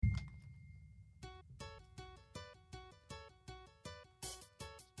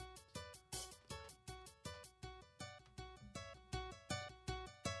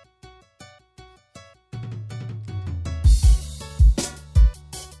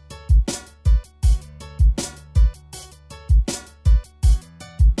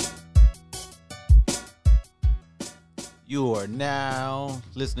You are now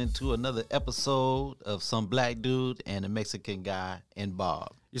listening to another episode of Some Black Dude and a Mexican Guy and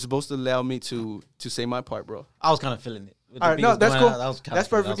Bob. You're supposed to allow me to say my part, bro. I was kind of feeling it. All right, no, that's cool. That's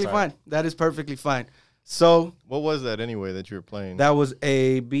perfectly fine. That is perfectly fine. So, what was that anyway that you were playing? That was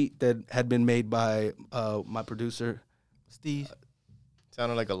a beat that had been made by my producer, Steve.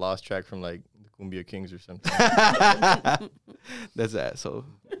 Sounded like a lost track from like the Cumbia Kings or something. That's that. So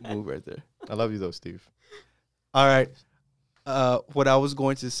move right there. I love you though, Steve. All right. What I was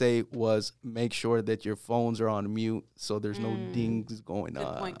going to say was make sure that your phones are on mute so there's no dings going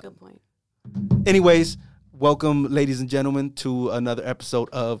on. Good point. Anyways, welcome, ladies and gentlemen, to another episode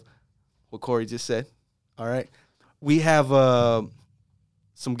of what Corey just said. All right. We have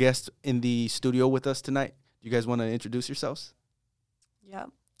some guests in the studio with us tonight. You guys want to introduce yourselves? Yep.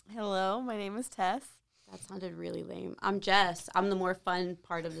 Hello, my name is Tess. That sounded really lame. I'm Jess. I'm the more fun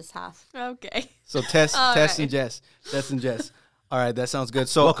part of this half. Okay. So Tess right. and Jess. Tess and Jess. All right, that sounds good.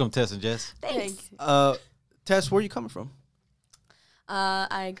 So welcome, Tess and Jess. Thanks. Tess, where are you coming from?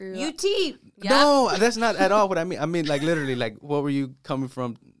 I grew up. UT. Yeah. No, that's not at all what I mean. I mean, like, literally, like, what were you coming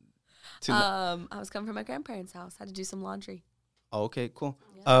from? I was coming from my grandparents' house. Had to do some laundry. Oh, okay, cool.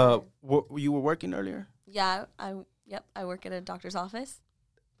 Yeah. You were working earlier? Yeah, I work at a doctor's office.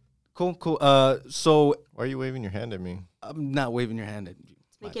 Cool. So Why are you waving your hand at me? I'm not waving your hand at you.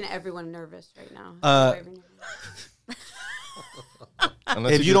 It's making everyone nervous right now.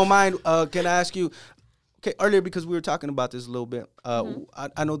 If you don't mind, can I ask you? Okay, earlier because we were talking about this a little bit.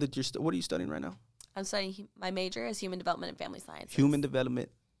 I know that you're. What are you studying right now? I'm studying. My major is human development and family sciences. Human development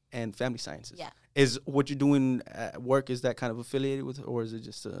and family sciences. Yeah. Is what you're doing at work, is that kind of affiliated with, or is it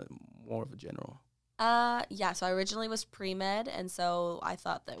just more of a general? Yeah. So I originally was pre-med, and so I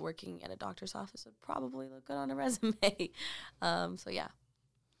thought that working at a doctor's office would probably look good on a resume. So yeah.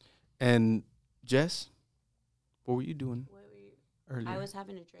 And Jess, what were you doing earlier? I was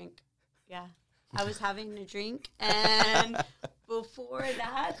having a drink. Yeah. I was having a drink, and before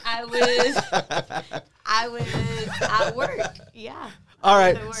that, I was at work. Yeah. All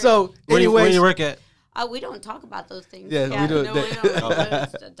right. So, Where do anyways, you work at? We don't talk about those things. Yeah, we do. No, we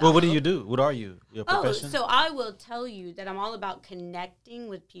don't. Well, what do you do? What are you? Your profession? So I will tell you that I'm all about connecting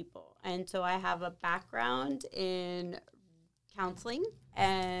with people. And so I have a background in counseling,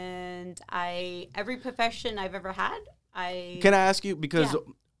 and every profession I've ever had, Can I ask you, because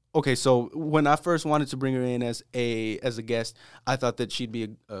okay, so when I first wanted to bring her in as a guest, I thought that she'd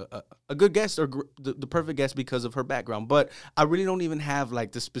be a good guest, or the perfect guest because of her background. But I really don't even have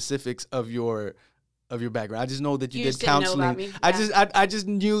like the specifics of your background. I just know that you did just didn't know counseling. about me? Yeah. I just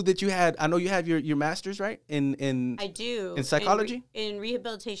knew that you had. I know you have your master's, right? I do. In psychology? In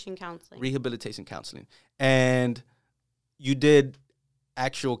rehabilitation counseling. Rehabilitation counseling. And you did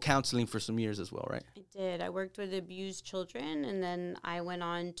actual counseling for some years as well, right? I did. I worked with abused children, and then I went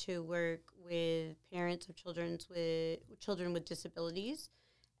on to work with parents of children with disabilities.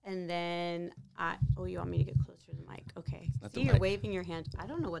 And then you want me to get closer to the mic? Okay. See, you're waving your hand. I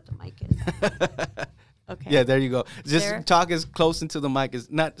don't know what the mic is. Okay. Yeah, there you go. Just talk as close into the mic, is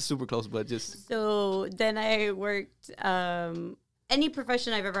not super close, but just. So then I worked any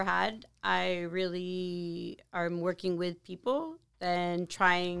profession I've ever had. I really am working with people and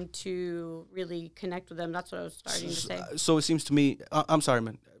trying to really connect with them. That's what I was starting to say. So it seems to me. I'm sorry,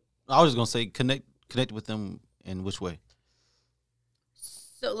 man. I was just gonna say connect with them in which way?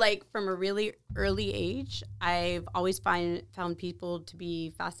 So, like, from a really early age, I've always found people to be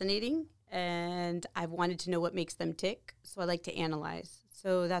fascinating, and I've wanted to know what makes them tick. So I like to analyze.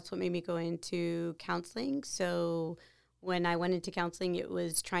 So that's what made me go into counseling. So when I went into counseling, it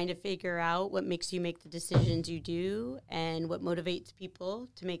was trying to figure out what makes you make the decisions you do and what motivates people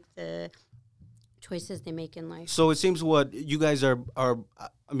to make the choices they make in life. So it seems what you guys are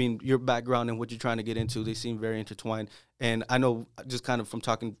I mean, your background and what you're trying to get into, they seem very intertwined. And I know, just kind of from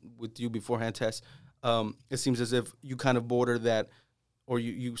talking with you beforehand, Tess, it seems as if you kind of border that, or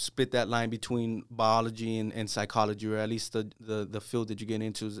you split that line between biology and psychology, or at least the field that you get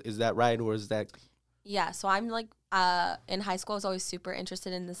into. Is that right, or is that? Yeah, so I'm like, in high school, I was always super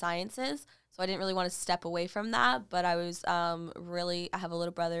interested in the sciences, so I didn't really want to step away from that, but I was I have a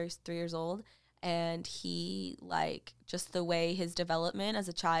little brother, he's 3 years old, and he, like, just the way his development as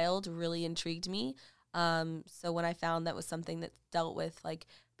a child really intrigued me. So when I found that was something that dealt with, like,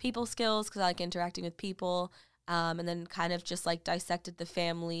 people skills, because I like interacting with people, and then kind of just, like, dissected the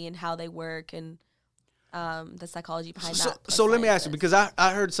family and how they work and the psychology behind that. So let me ask you, because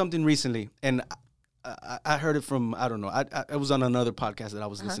I heard something recently, and I heard it from, I don't know, I was on another podcast that I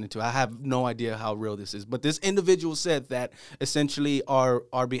was listening to. I have no idea how real this is, but this individual said that essentially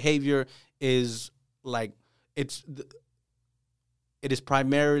our behavior is like, it is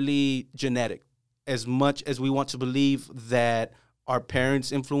primarily genetic. As much as we want to believe that our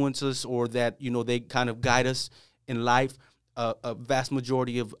parents influence us or that, they kind of guide us in life, a vast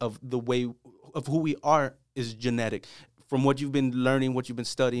majority of the way of who we are is genetic. From what you've been learning, what you've been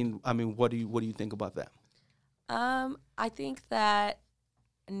studying, I mean, what do you think about that? I think that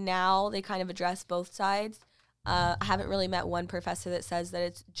now they kind of address both sides. I haven't really met one professor that says that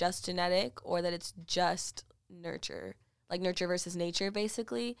it's just genetic or that it's just nurture, like nurture versus nature,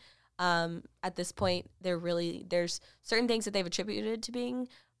 basically. At this point, there's certain things that they've attributed to being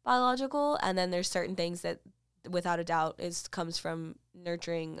biological, and then there's certain things that, without a doubt, comes from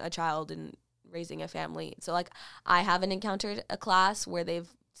nurturing a child and raising a family. So, like, I haven't encountered a class where they've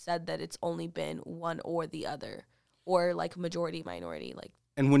said that it's only been one or the other, or like majority minority. Like,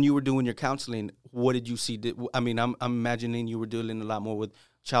 and when you were doing your counseling, what did you see? I mean, I'm imagining you were dealing a lot more with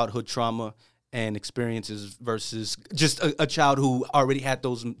childhood trauma and experiences versus just a child who already had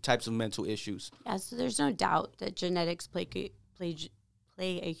those types of mental issues. Yeah, so there's no doubt that genetics play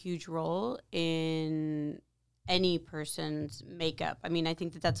a huge role in any person's makeup. I mean, I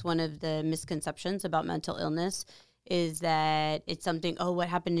think that that's one of the misconceptions about mental illness is that it's something, what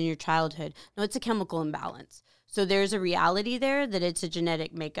happened in your childhood? No, it's a chemical imbalance. So there's a reality there that it's a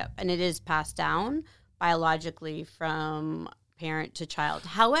genetic makeup, and it is passed down biologically from parent to child.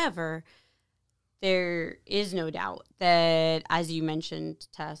 However, there is no doubt that, as you mentioned,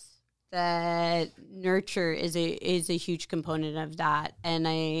 Tess, that nurture is a huge component of that, and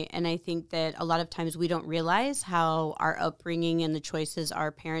I think that a lot of times we don't realize how our upbringing and the choices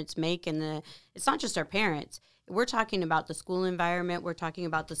our parents make, and it's not just our parents. We're talking about the school environment. We're talking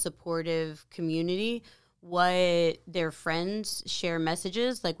about the supportive community, what their friends share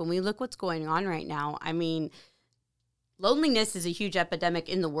messages. Like when we look what's going on right now, I mean, loneliness is a huge epidemic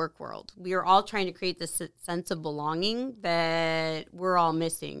in the work world. We are all trying to create this sense of belonging that we're all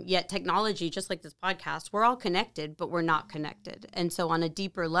missing. Yet technology, just like this podcast, we're all connected, but we're not connected. And so on a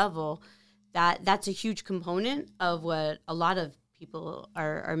deeper level, that's a huge component of what a lot of people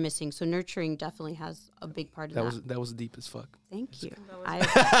are missing. So nurturing definitely has a big part of that. That was deep as fuck. Thank you. I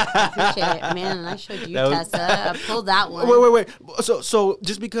appreciate it, man. And I showed you, Tessa. I pulled that one. Wait. So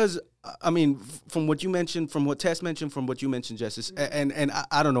just because, I mean, from what you mentioned, from what Tess mentioned, from what you mentioned, Jess, and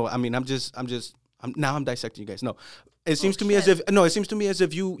I don't know. I mean, I'm dissecting you guys. No, it seems to me as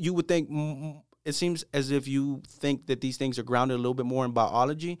if you would think. It seems as if you think that these things are grounded a little bit more in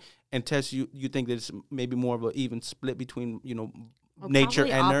biology, and Tess, you think that it's maybe more of an even split between nature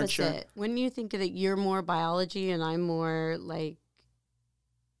and opposite. nurture. Wouldn't you think that you're more biology and I'm more like?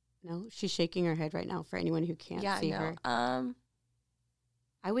 No, she's shaking her head right now for anyone who can't see her.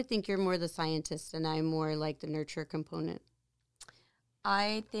 I would think you're more the scientist and I'm more like the nurture component.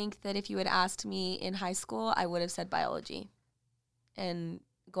 I think that if you had asked me in high school, I would have said biology. And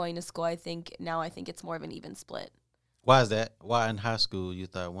going to school, I think it's more of an even split. Why is that? Why in high school you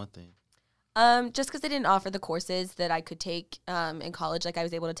thought one thing? Just because they didn't offer the courses that I could take in college. Like I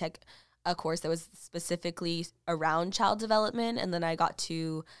was able to take a course that was specifically around child development, and then I got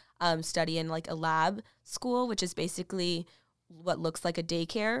to study in like a lab school, which is basically what looks like a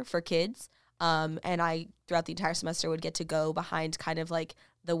daycare for kids. And I, throughout the entire semester, would get to go behind kind of like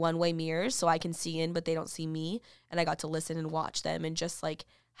the one-way mirrors so I can see in, but they don't see me. And I got to listen and watch them and just like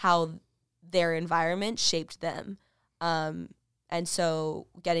how their environment shaped them. And so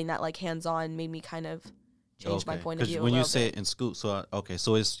getting that like hands-on made me kind of change my point of view. When you say it in school, so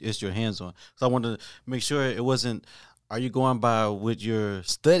it's your hands-on. So I wanted to make sure it wasn't. Are you going by what you're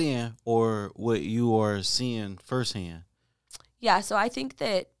studying or what you are seeing firsthand? Yeah, so I think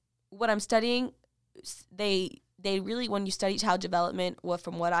that what I'm studying, they really, when you study child development,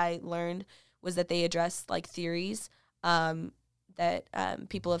 from what I learned was that they address like theories that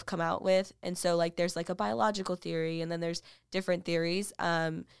people have come out with. And so like there's like a biological theory and then there's different theories.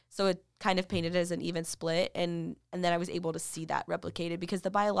 So it kind of painted as an even split. And then I was able to see that replicated because the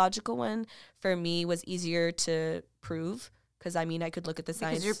biological one for me was easier to prove. Because, I mean, I could look at the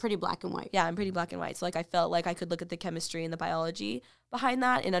science. Because you're pretty black and white. Yeah, I'm pretty black and white. So, like, I felt like I could look at the chemistry and the biology behind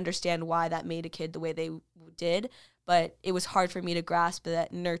that and understand why that made a kid the way they did. But it was hard for me to grasp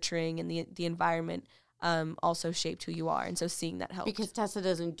that nurturing and the environment also shaped who you are. And so seeing that helped. Because Tessa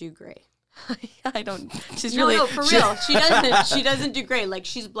doesn't do gray. I don't. She's no, really. No, for real. She doesn't. She doesn't do gray. Like,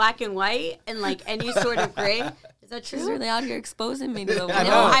 she's black and white and, like, any sort of gray. Is that true? She's really out here exposing me to the world.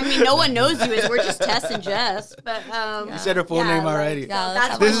 I mean, no one knows you. We're just Tess and Jess. But you said her full name already.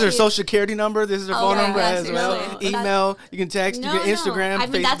 This is her social security number. This is her phone number as well. Email. You can text. You can Instagram. I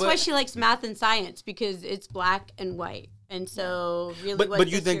mean, Facebook. that's why she likes math and science because it's black and white. And so, really, but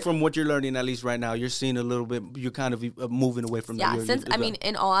you think from what you're learning, at least right now, you're seeing a little bit. You're kind of moving away from. Yeah, I mean,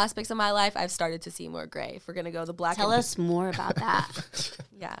 in all aspects of my life, I've started to see more gray. If we're gonna go the black. Tell us more about that.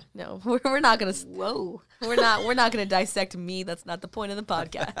 Yeah, no, we're not gonna. Whoa, we're not gonna dissect me. That's not the point of the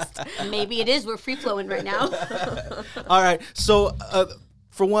podcast. Maybe it is. We're free flowing right now. All right, so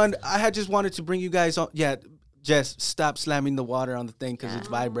for one, I had just wanted to bring you guys on. Yeah. Jess, stop slamming the water on the thing because it's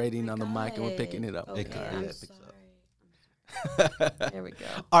vibrating on the mic and we're picking it up. Okay, I'm sorry. There we go.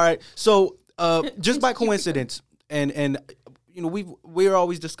 All right. So just by coincidence, and you know, we're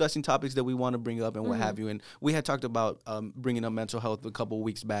always discussing topics that we want to bring up and what have you. And we had talked about bringing up mental health a couple of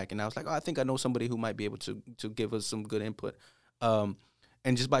weeks back, and I was like, oh, I think I know somebody who might be able to give us some good input. And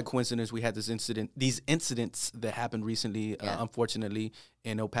just by coincidence, we had these incidents that happened recently, unfortunately,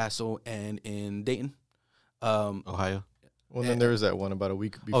 in El Paso and in Dayton. Ohio. Well, then there was that one about a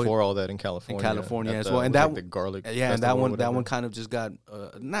week before all that in California. As well, and that like the garlic. Yeah, and that one kind of just got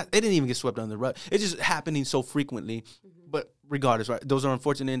not. It didn't even get swept under the rug. It's just happening so frequently. But regardless, right? Those are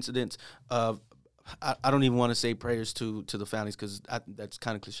unfortunate incidents. I don't even want to say prayers to the families because that's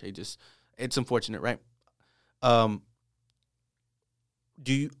kind of cliche. Just it's unfortunate, right? Do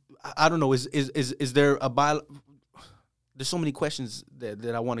you? I don't know. Is there a There's so many questions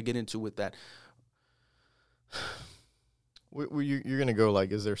that I want to get into with that. You're going to go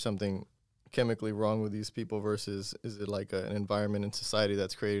like, is there something chemically wrong with these people versus is it like an environment in society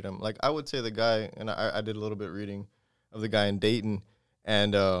that's created them? Like I would say the guy, and I did a little bit of reading of the guy in Dayton,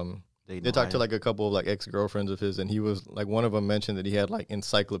 and they talked to like a couple of like ex-girlfriends of his, and he was like, one of them mentioned that he had like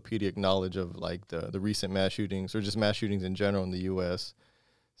encyclopedic knowledge of like the recent mass shootings or just mass shootings in general in the U.S.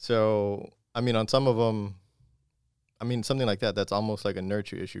 So, I mean, on some of them, I mean, something like that's almost like a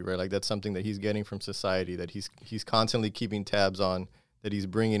nurture issue, right? Like that's something that he's getting from society that he's constantly keeping tabs on, that he's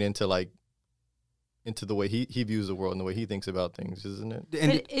bringing into the way he views the world and the way he thinks about things, isn't it?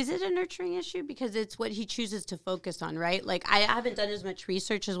 But is it a nurturing issue? Because it's what he chooses to focus on, right? Like I haven't done as much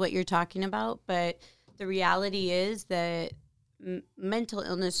research as what you're talking about, but the reality is that mental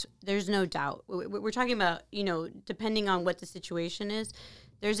illness, there's no doubt. We're talking about, you know, depending on what the situation is,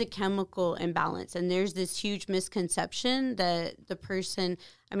 there's a chemical imbalance, and there's this huge misconception that the person,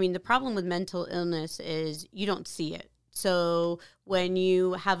 I mean, the problem with mental illness is you don't see it. So when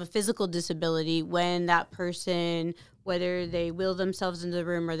you have a physical disability, when that person, whether they will themselves into the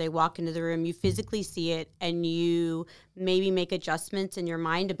room or they walk into the room, you physically see it and you maybe make adjustments in your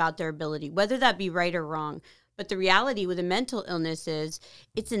mind about their ability, whether that be right or wrong. But the reality with a mental illness is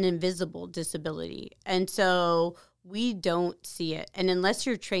it's an invisible disability. And so we don't see it. And unless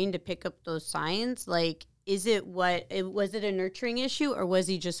you're trained to pick up those signs, like, was it a nurturing issue, or was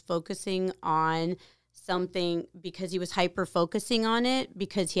he just focusing on something because he was hyper focusing on it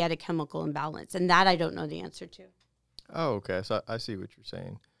because he had a chemical imbalance? And that I don't know the answer to. Oh, okay. So I see what you're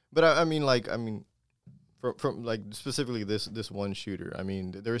saying. But I mean, from like specifically this one shooter, I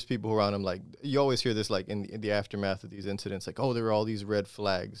mean, there's people around him, like, you always hear this, like, in the aftermath of these incidents, like, oh, there are all these red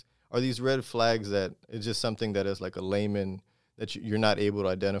flags. Are these red flags that it's just something that is like a layman that you're not able to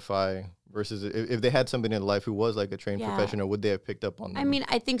identify, versus if they had somebody in life who was like a trained professional, would they have picked up on them? I mean,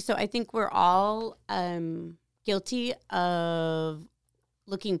 I think so. I think we're all guilty of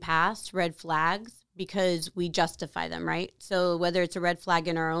looking past red flags because we justify them, right? So whether it's a red flag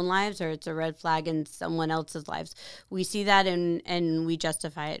in our own lives or it's a red flag in someone else's lives, we see that and we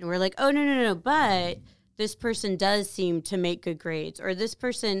justify it. And we're like, oh, no, but this person does seem to make good grades, or this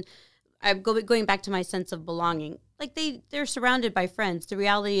person, I'm going back to my sense of belonging. Like they're surrounded by friends. The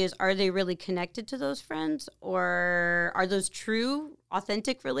reality is, are they really connected to those friends, or are those true,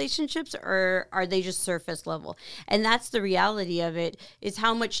 authentic relationships, or are they just surface level? And that's the reality of it, is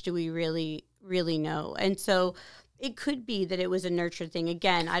how much do we really, really know? And so it could be that it was a nurture thing.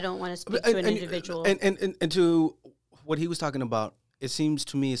 Again, I don't want to speak to an individual. And to what he was talking about, it seems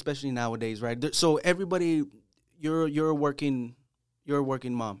to me, especially nowadays, right? So everybody, you're a working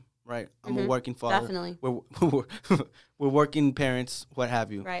mom, right? I'm a working father. Definitely. We're working parents, what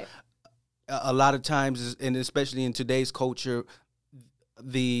have you. Right. A lot of times, and especially in today's culture,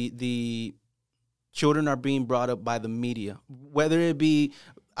 the children are being brought up by the media, whether it be,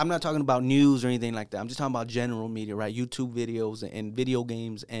 I'm not talking about news or anything like that. I'm just talking about general media, right? YouTube videos and video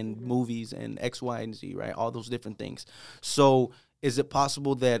games and movies and X, Y, and Z, right? All those different things. So is it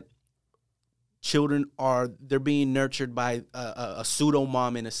possible that children they're being nurtured by a pseudo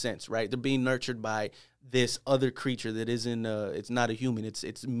mom in a sense, right? They're being nurtured by this other creature that isn't it's not a human. It's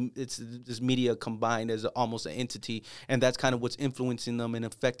this media combined as almost an entity, and that's kind of what's influencing them and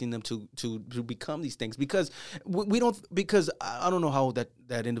affecting them to become these things. Because we don't, because I don't know how old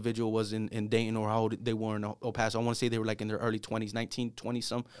that individual was in Dayton or how old they were in El Paso. I want to say they were like in their early 20s, 19, 20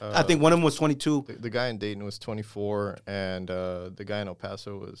 some. I think one of them was 22. The guy in Dayton was 24, and the guy in El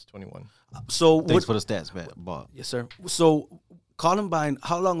Paso was 21. So Thanks for the stats, Bob. Yes, sir. So Columbine,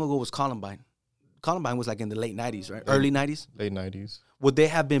 how long ago was Columbine? Columbine was like in the late 90s, right? Early 90s? Late 90s. Would they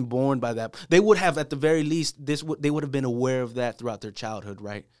have been born by that? They would have, at the very least, they would have been aware of that throughout their childhood,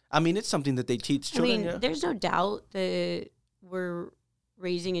 right? I mean, it's something that they teach children. I mean, there's no doubt that we're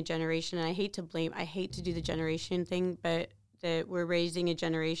raising a generation, and I hate to do the generation thing, but that we're raising a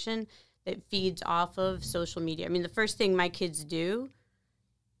generation that feeds off of social media. I mean, the first thing my kids do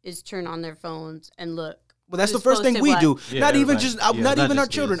is turn on their phones and look. Well, that's the first thing we do. Yeah, not even not even our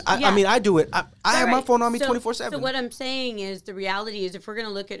just children. kids. I mean, I do it. I have my Right. phone on me So- 24/7. So what I'm saying is, the reality is, if we're going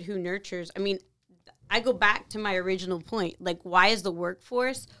to look at who nurtures, I mean, I go back to my original point. Like, why is the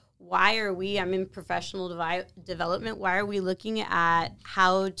workforce? Why are we? I'm in professional development. Why are we looking at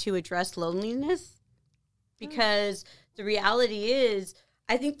how to address loneliness? Because the reality is,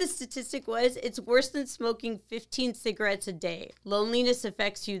 I think the statistic was it's worse than smoking 15 cigarettes a day. Loneliness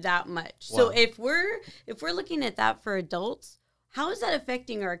affects you that much. So Wow. if we're looking at that for adults, how is that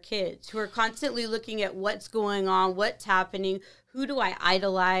affecting our kids who are constantly looking at what's going on, what's happening, who do I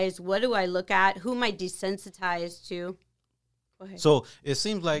idolize, what do I look at, who am I desensitized to? Go ahead. So it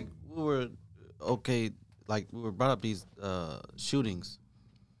seems like we were brought up these shootings.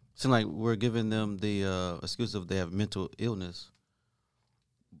 Seems like we're giving them the excuse of they have mental illness.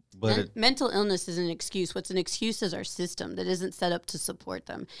 But Mental illness is an excuse. What's an excuse is our system that isn't set up to support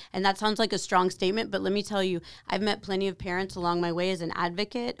them. And that sounds like a strong statement, but let me tell you, I've met plenty of parents along my way as an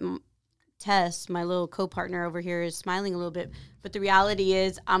advocate. Tess, my little co-partner over here, is smiling a little bit. But the reality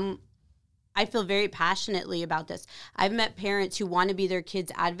is, I feel very passionately about this. I've met parents who want to be their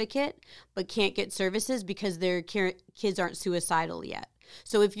kid's advocate, but can't get services because their kids aren't suicidal yet.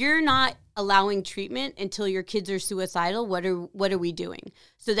 So if you're not allowing treatment until your kids are suicidal, what are we doing?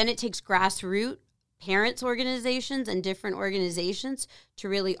 So then it takes grassroots parents organizations and different organizations to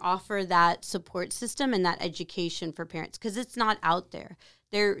really offer that support system and that education for parents, because it's not out there.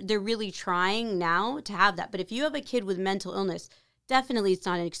 They're really trying now to have that. But if you have a kid with mental illness, definitely it's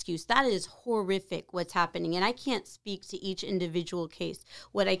not an excuse. That is horrific what's happening. And I can't speak to each individual case.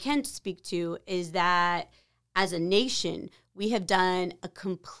 What I can speak to is that as a nation, we have done a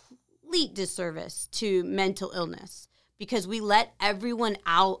complete disservice to mental illness because we let everyone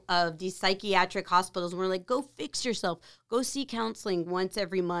out of these psychiatric hospitals. And we're like, go fix yourself. Go see counseling once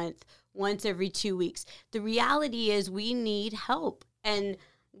every month, once every 2 weeks. The reality is we need help. And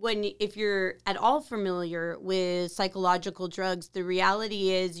if you're at all familiar with psychological drugs, the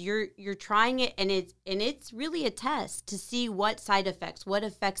reality is you're trying it, and it's really a test to see what side effects, what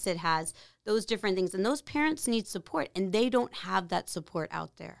effects it has, those different things. And those parents need support, and they don't have that support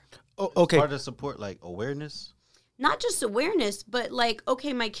out there. Oh, okay. part of the support, like awareness. Not just awareness, but like,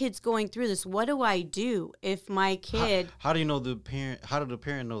 okay, my kid's going through this. What do I do if my kid? How do you know the parent? How do the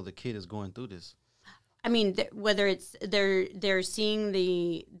parent know the kid is going through this? I mean, whether it's they're seeing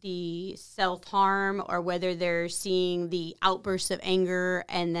the self-harm, or whether they're seeing the outbursts of anger,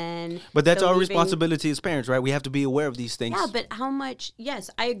 and then But that's the our leaving. responsibility as parents, right? We have to be aware of these things. Yeah, but how much? Yes,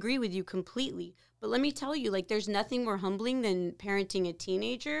 I agree with you completely. But let me tell you, like, there's nothing more humbling than parenting a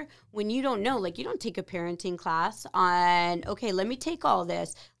teenager when you don't know. Like, you don't take a parenting class on, okay, let me take all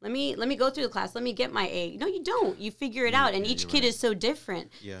this. Let me go through the class. Let me get my A. No, you don't. You figure it out. And each kid is so different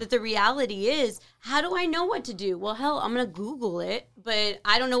that the reality is, how do I know what to do? Well, hell, I'm going to Google it, but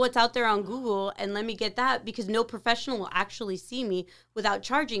I don't know what's out there on Google, and let me get that, because no professional will actually see me without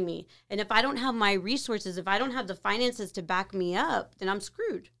charging me. And if I don't have my resources, if I don't have the finances to back me up, then I'm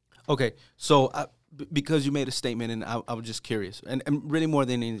screwed. Okay, so because you made a statement, and I was just curious, and really more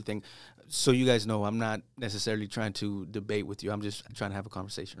than anything, so you guys know I'm not necessarily trying to debate with you. I'm just trying to have a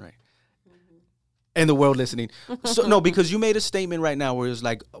conversation, right? Mm-hmm. And the world listening. So no, because you made a statement right now where it was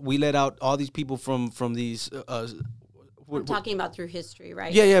like, we let out all these people from these. We're talking about through history,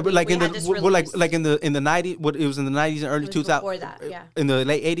 right? Yeah, but like we in had the this we're like release. in the 90s. What it was in the 90s and early 2000s. Before that, yeah. In the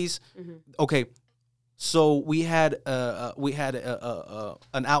late 80s. Mm-hmm. Okay. So we had an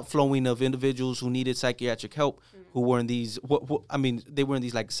outflowing of individuals who needed psychiatric help, who were in these. They were in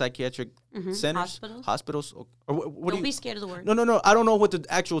these like psychiatric centers, hospitals. Or what Don't be scared of the word. No. I don't know what the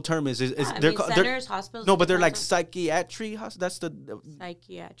actual term is. They're centers, hospitals. No, but they're like also psychiatry. That's the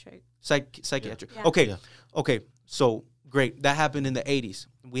psychiatric. psychiatric. Yeah. Okay, Yeah. okay. So great. That happened in the 80s.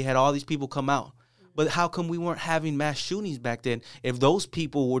 We had all these people come out. But how come we weren't having mass shootings back then? If those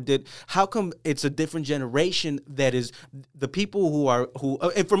people how come it's a different generation that is the people and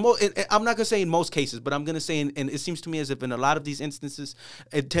I'm not gonna say in most cases, but I'm gonna say and it seems to me as if in a lot of these instances,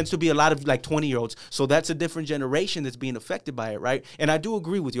 it tends to be a lot of like 20-year-olds. So that's a different generation that's being affected by it, right? And I do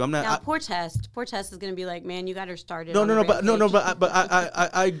agree with you. I'm not. Now, poor Tess is gonna be like, man, you got her started. But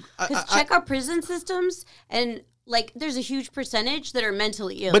I check our prison systems and. Like, there's a huge percentage that are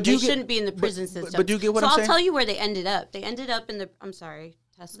mentally ill. But they shouldn't be in the prison system. But do you get what I'm saying? So I'll tell you where they ended up. They ended up in the. I'm sorry,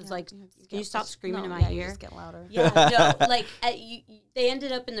 Tessa's like, can you stop screaming in my ear? You just get louder. Yeah, no, like they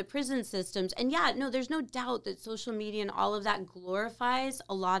ended up in the prison systems, and yeah, no, there's no doubt that social media and all of that glorifies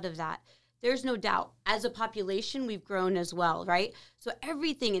a lot of that. There's no doubt. As a population, we've grown as well, right? So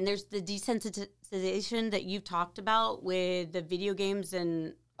everything, and there's the desensitization that you've talked about with the video games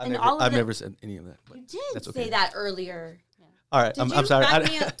and. I've never said any of that. But you did okay. say that earlier. Yeah. All right, I'm sorry. Back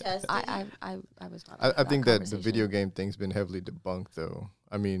me up, Tess? I was not. I think that the video game thing's been heavily debunked, though.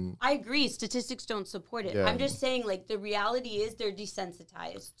 I mean, I agree. Statistics don't support it. Yeah. I'm just saying, like, the reality is they're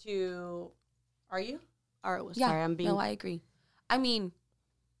desensitized to. Are you? Yeah. Sorry, I'm being. No, I agree. I mean,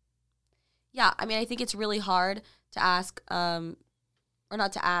 yeah. I mean, I think it's really hard to ask, or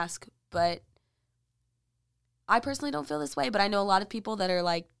not to ask, but I personally don't feel this way. But I know a lot of people that are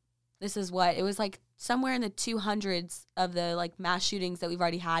like, this is what it was like. Somewhere in the 200s of the like mass shootings that we've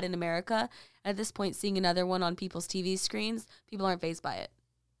already had in America. And at this point, seeing another one on people's TV screens, people aren't fazed by it.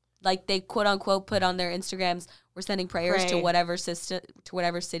 Like they quote unquote put on their Instagrams, we're sending prayers to whatever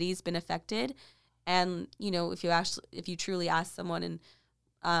city's been affected. And you know, if you truly ask someone,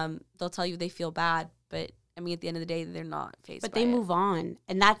 and they'll tell you they feel bad, but I mean, at the end of the day, they're not fazed. But by they it. move on,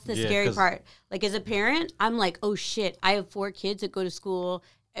 and that's the scary part. Like as a parent, I'm like, oh shit, I have 4 kids that go to school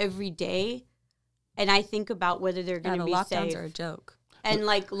every day. And I think about whether they're going to be safe. Lockdowns are a joke. And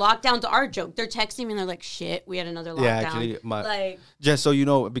like lockdowns are a joke. They're texting me and they're like, "Shit, we had another lockdown." Yeah, actually, just so you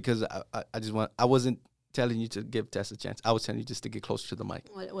know, because I wasn't telling you to give Tess a chance. I was telling you just to get closer to the mic.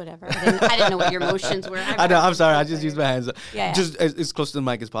 Whatever. I didn't know what your emotions were. I know. I'm sorry. I just used my hands. Yeah. Just as close to the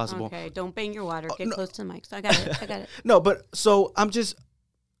mic as possible. Okay. Don't bang your water. Get close to the mic. So I got it. No, but so I'm just.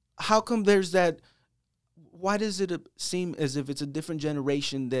 How come there's that? Why does it seem as if it's a different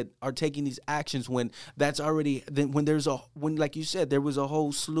generation that are taking these actions when that's already when like you said there was a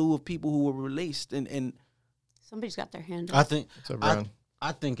whole slew of people who were released and somebody's got their hand. I think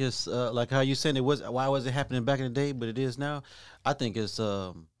I think it's like how you said it was. Why was it happening back in the day, but it is now? I think it's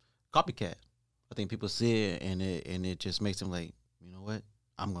copycat. I think people see it and it just makes them like, you know what?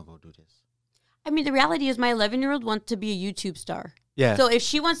 I'm gonna go do this. I mean, the reality is my 11-year-old wants to be a YouTube star. Yeah. So if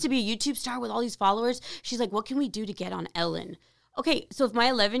she wants to be a YouTube star with all these followers, she's like, what can we do to get on Ellen? Okay, so if my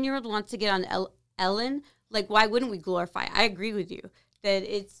 11-year-old wants to get on Ellen, like, why wouldn't we glorify? I agree with you that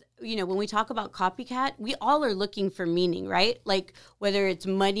it's, you know, when we talk about copycat, we all are looking for meaning, right? Like, whether it's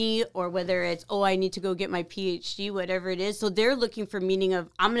money or whether it's, oh, I need to go get my PhD, whatever it is. So they're looking for meaning of,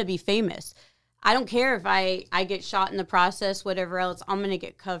 I'm going to be famous. I don't care if I get shot in the process, whatever else, I'm going to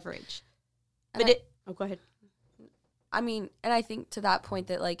get coverage. But go ahead. I mean, and I think to that point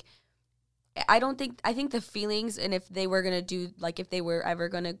that, like, I think the feelings, and if they were going to do, like, if they were ever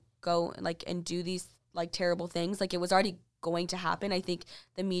going to go, like, and do these, like, terrible things, like, it was already going to happen. I think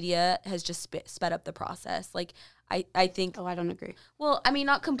the media has just sped up the process. Like, I think... Oh, I don't agree. Well, I mean,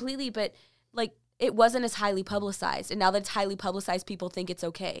 not completely, but, like, it wasn't as highly publicized. And now that it's highly publicized, people think it's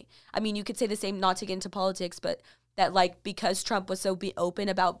okay. I mean, you could say the same, not to get into politics, but that, like, because Trump was so open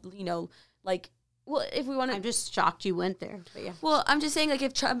about, you know, like... Well, if we want to... I'm just shocked you went there, but yeah. Well, I'm just saying, like,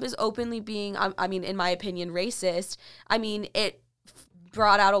 if Trump is openly being, I mean, in my opinion, racist, I mean, it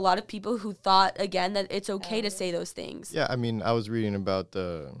brought out a lot of people who thought, again, that it's okay to say those things. Yeah, I mean, I was reading about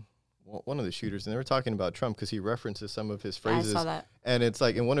one of the shooters, and they were talking about Trump because he references some of his phrases. I saw that. And it's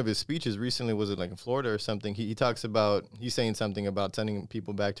like in one of his speeches recently, was it like in Florida or something, he talks about, he's saying something about sending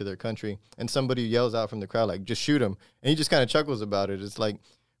people back to their country, and somebody yells out from the crowd, like, just shoot him. And he just kind of chuckles about it. It's like...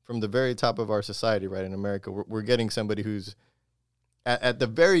 From the very top of our society, right, in America, we're getting somebody who's, at the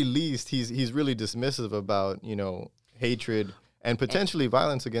very least, he's really dismissive about, you know, hatred and potentially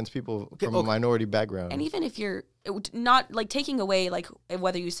violence against people from a minority background. And even if you're not, like, taking away, like,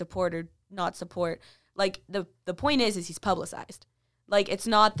 whether you support or not support, like, the point is he's publicized. Like, it's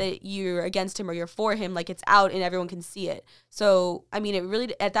not that you're against him or you're for him. Like, it's out and everyone can see it. So, I mean, it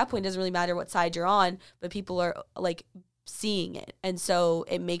really, at that point, doesn't really matter what side you're on, but people are, like... seeing it, and so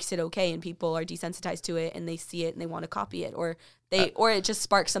it makes it okay, and people are desensitized to it, and they see it and they want to copy it, or it just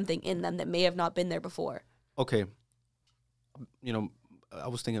sparks something in them that may have not been there before. Okay, you know, I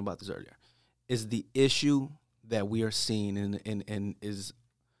was thinking about this earlier. Is the issue that we are seeing and is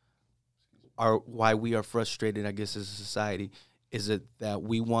why we are frustrated, I guess, as a society, is it that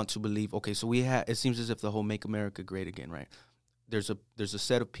we want to believe, okay, so it seems as if the whole Make America Great Again, right? There's a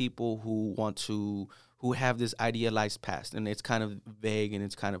set of people who have this idealized past, and it's kind of vague and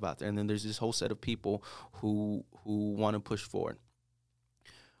it's kind of out there. And then there's this whole set of people who want to push forward.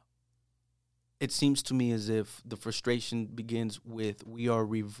 It seems to me as if the frustration begins with we are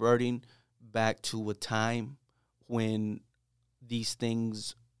reverting back to a time when these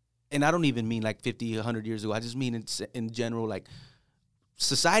things, and I don't even mean like 50, 100 years ago. I just mean in general, like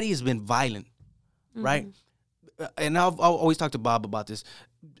society has been violent, right? And I've always talked to Bob about this.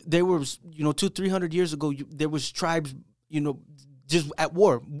 There was, 200-300 years ago, there was tribes, just at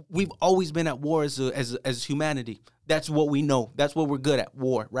war. We've always been at war as humanity. That's what we know. That's what we're good at,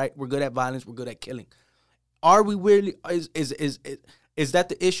 war, right? We're good at violence. We're good at killing. Are we really, is that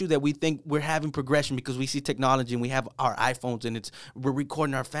the issue, that we think we're having progression because we see technology and we have our iPhones and we're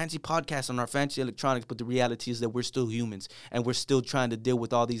recording our fancy podcasts on our fancy electronics, but the reality is that we're still humans and we're still trying to deal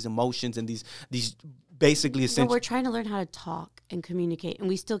with all these emotions and these basically essentially. We're trying to learn how to talk and communicate, and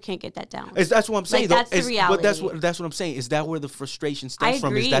we still can't get that down. That's what I'm saying. Like, that's the reality. But that's what I'm saying. Is that where the frustration stems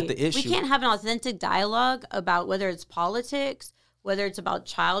from? Is that the issue? We can't have an authentic dialogue about whether it's politics, whether it's about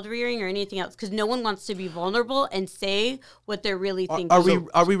child rearing or anything else, because no one wants to be vulnerable and say what they're really thinking.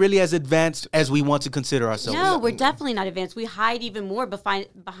 Are we really as advanced as we want to consider ourselves? No, we're definitely not advanced. We hide even more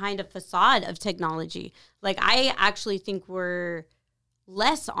behind a facade of technology. Like, I actually think we're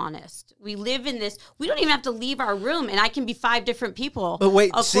less honest. We live in this. We don't even have to leave our room, and I can be 5 different people. But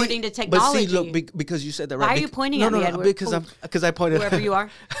wait, according to technology. But see, look, because you said that, right? Why are you pointing at me, Edward? Because I pointed wherever you are.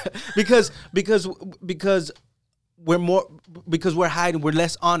 because we're hiding, we're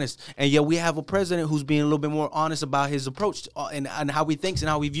less honest, and yet we have a president who's being a little bit more honest about his approach and how he thinks and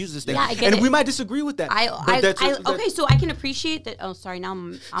how he views this thing. Yeah, I get it. We might disagree with that. Okay, so I can appreciate that. Oh, sorry, now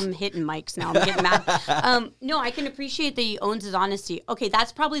I'm hitting mics now. I'm getting mad. No, I can appreciate that he owns his honesty. Okay,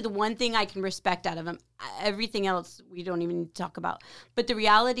 that's probably the one thing I can respect out of him. Everything else we don't even need to talk about. But the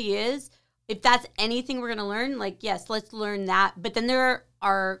reality is, if that's anything we're going to learn, like, yes, let's learn that. But then there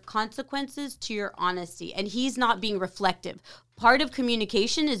are consequences to your honesty. And he's not being reflective. Part of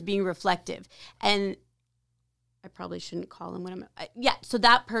communication is being reflective. And I probably shouldn't call him what I'm... so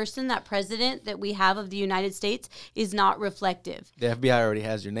that person, that president that we have of the United States is not reflective. The FBI already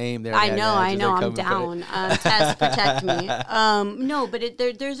has your name. I know, I'm down. Tess, protect me. No, but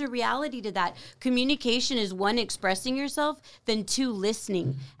there's a reality to that. Communication is 1, expressing yourself, then 2,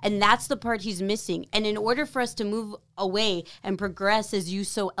 listening. And that's the part he's missing. And in order for us to move away and progress, as you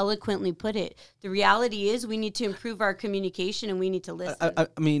so eloquently put it, the reality is we need to improve our communication and we need to listen. I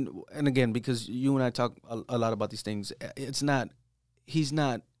mean, and again, because you and I talk a lot about these things, he's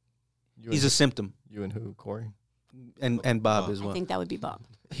a symptom. You and who, Corey? And Bob as well. I think that would be Bob.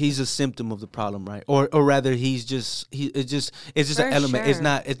 He's a symptom of the problem, right? Or rather, it's just an element. Sure. He's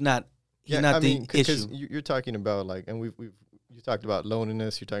not the issue. You're talking about, like, and you talked about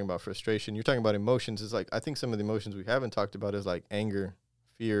loneliness, you're talking about frustration, you're talking about emotions. It's like, I think some of the emotions we haven't talked about is like anger,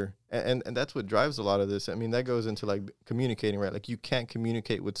 fear, and that's what drives a lot of this. I mean, that goes into like communicating, right? Like, you can't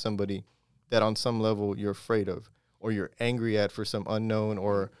communicate with somebody that on some level you're afraid of or you're angry at for some unknown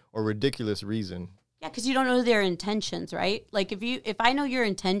or ridiculous reason. Yeah, because you don't know their intentions, right? Like, if I know your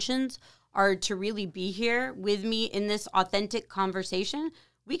intentions are to really be here with me in this authentic conversation,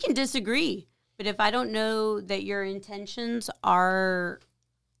 we can disagree. But if I don't know that your intentions are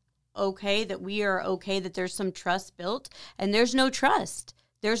okay, that we are okay, that there's some trust built, and there's no trust.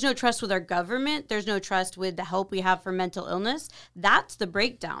 There's no trust with our government. There's no trust with the help we have for mental illness. That's the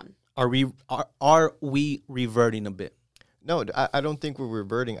breakdown. Are we reverting a bit? No, I don't think we're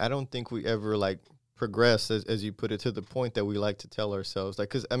reverting. I don't think we ever like progress, as you put it, to the point that we like to tell ourselves. Like,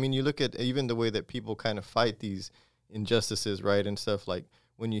 because I mean, you look at even the way that people kind of fight these injustices, right, and stuff. Like,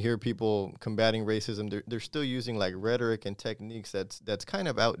 when you hear people combating racism, they're still using like rhetoric and techniques that's kind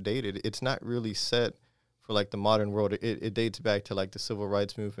of outdated. It's not really set for like the modern world. It dates back to like the civil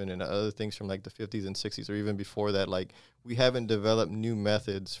rights movement and other things from like the 50s and 60s or even before that. Like, we haven't developed new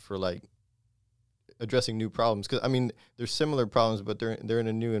methods for like addressing new problems. Because I mean, there's similar problems, but they're in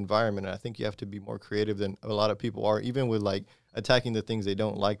a new environment. And I think you have to be more creative than a lot of people are, even with like attacking the things they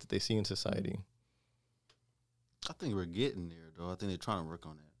don't like that they see in society. I think we're getting there, though. I think they're trying to work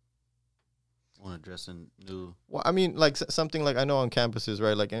on that, on addressing new. Well, I mean, like something like I know on campuses,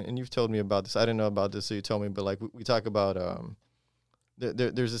 right? Like, and you've told me about this. I didn't know about this, so you told me. But like, we talk about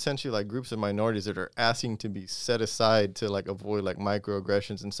there's essentially like groups of minorities that are asking to be set aside to like avoid like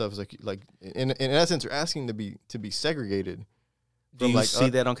microaggressions and stuff. It's like in essence, they're asking to be segregated. Do you see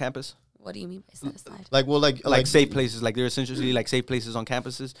that on campus? What do you mean by set aside? Like, well, like safe places, like they're essentially like safe places on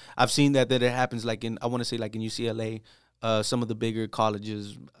campuses. I've seen that it happens like I want to say like in UCLA, some of the bigger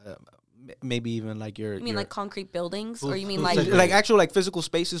colleges, maybe even like You mean like concrete buildings, or you mean who's like like actual like physical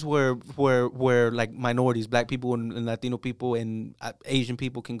spaces where like minorities, Black people and Latino people and Asian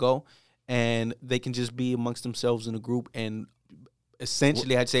people can go, and they can just be amongst themselves in a group, and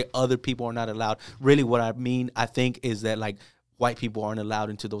essentially I'd say other people are not allowed. Really, what I mean, I think, is that like white people aren't allowed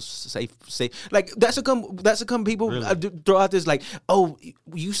into those safe like that's a come people Really? throw out this like, oh,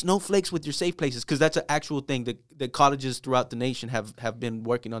 you snowflakes with your safe places, because that's an actual thing that colleges throughout the nation have been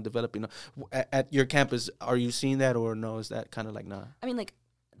working on developing. At your campus, are you seeing that, or no? Is that kind of like nah? I mean, like,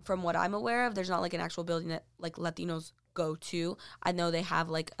 from what I'm aware of, there's not like an actual building that like Latinos go to. I know they have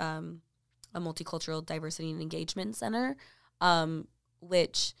like a multicultural diversity and engagement center,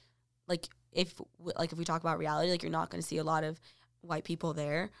 which like if we talk about reality, like you're not going to see a lot of white people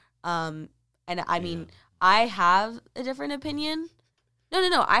there. And I mean, I have a different opinion.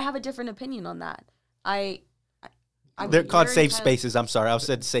 No, I have a different opinion on that. They're called safe spaces. I'm sorry, I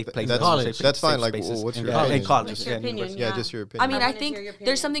said safe places. That's fine. Like, what's your opinion? in college? What's your opinion? Yeah, just your opinion. I mean, I I wanna think hear your opinion.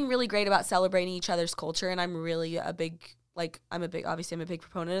 there's something really great about celebrating each other's culture, and I'm really a big obviously I'm a big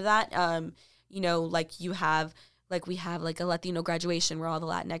proponent of that. You know, like we have like a Latino graduation where all the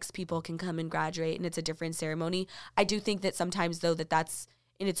Latinx people can come and graduate, and it's a different ceremony. I do think that sometimes though that's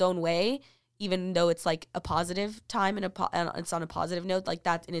in its own way, even though it's like a positive time and it's on a positive note, like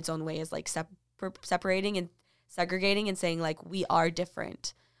that in its own way is like separating and segregating and saying like we are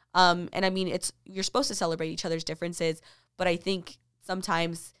different. And I mean, you're supposed to celebrate each other's differences, but I think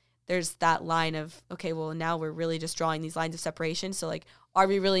sometimes there's that line of, okay, well, now we're really just drawing these lines of separation. So like, are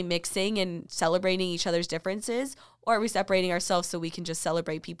we really mixing and celebrating each other's differences, or are we separating ourselves so we can just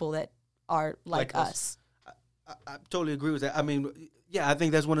celebrate people that are like us? I totally agree with that. I mean, yeah, I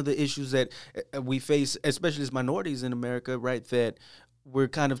think that's one of the issues that we face, especially as minorities in America, right? That we're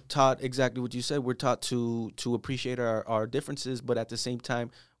kind of taught exactly what you said. We're taught to appreciate our differences, but at the same time,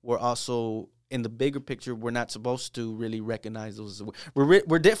 we're also, in the bigger picture, we're not supposed to really recognize those.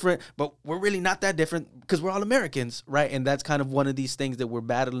 We're different, but we're really not that different because we're all Americans, right? And that's kind of one of these things that we're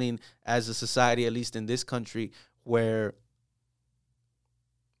battling as a society, at least in this country, where.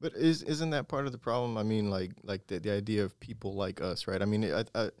 But isn't that part of the problem? I mean, like the idea of people like us, right? I mean,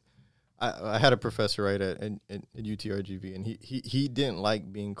 I had a professor, right, at UTRGV, and he didn't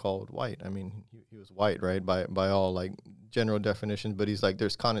like being called white. I mean, he was white, right, by all like general definitions, but he's like,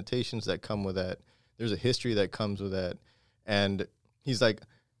 there's connotations that come with that. There's a history that comes with that. And he's like,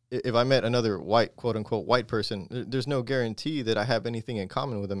 if I met another white, quote unquote, white person, there's no guarantee that I have anything in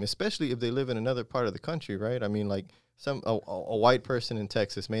common with them, especially if they live in another part of the country, right? I mean, like a white person in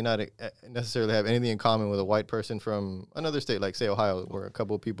Texas may not necessarily have anything in common with a white person from another state, like say Ohio, where a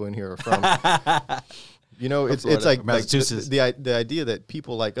couple of people in here are from. You know, it's like Massachusetts. the idea that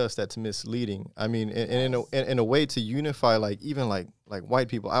people like us, that's misleading. I mean, in a way to unify, like even like white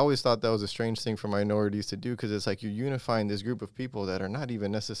people. I always thought that was a strange thing for minorities to do, because it's like you're unifying this group of people that are not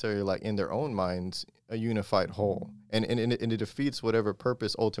even necessarily like in their own minds a unified whole, and it defeats whatever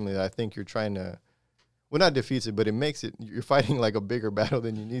purpose ultimately that I think you're trying to. Well, not defeats it, but it makes it. You're fighting like a bigger battle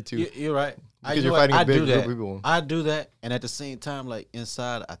than you need to. You're right. Because you're fighting a big group of people. I do that, and at the same time, like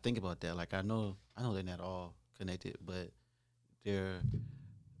inside, I think about that. Like I know they're not all connected, but they're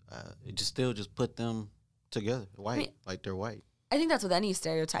it just still just put them together, white, like they're white. I think that's with any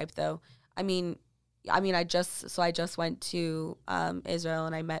stereotype, though. I mean, I just went to Israel,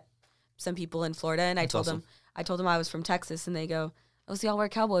 and I met some people in Florida, and I told them I was from Texas, and they go, "Oh, so y'all wear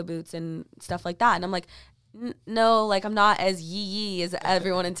cowboy boots and stuff like that," and I'm like, "No, like I'm not as yee as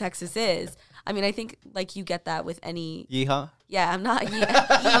everyone in Texas is." I mean, I think like you get that with any. Yeehaw. Yeah, I'm not. I'm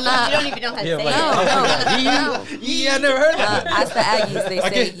not. You don't even know how to say it. No. Yeah, I never heard that. Ask the Aggies. They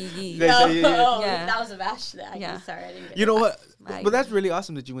say yee. Oh, Yeah. that was Avash. Yeah. Sorry, I didn't get You it. know what? Aggies. But that's really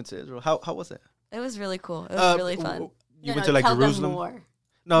awesome that you went to Israel. How was that? It was really cool. It was really fun. You No, went no, to like tell them Jerusalem? more.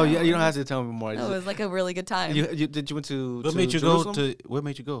 No, you don't have to tell me more. It was like a really good time. You went to What made you Jerusalem? go to? Where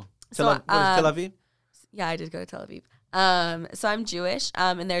made you go? So, Tel Aviv? Yeah, I did go to Tel Aviv. So I'm Jewish.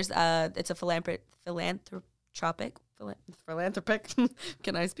 And there's it's a philanthropic.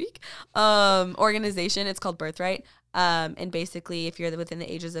 Can I speak? Organization. It's called Birthright. And basically, if you're within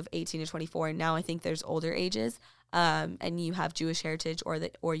the ages of 18 to 24, now I think there's older ages. And you have Jewish heritage,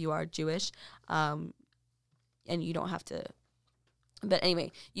 or you are Jewish, and you don't have to. But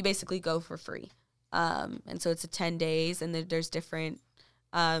anyway, you basically go for free. And so it's 10 days, and there's different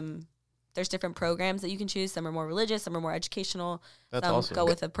there's different programs that you can choose. Some are more religious, some are more educational. That's some awesome. go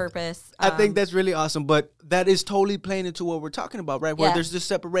with a purpose. I think that's really awesome, but that is totally playing into what we're talking about, right? Where Yeah. there's this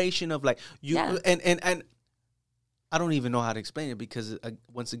separation of like you Yeah. and I don't even know how to explain it because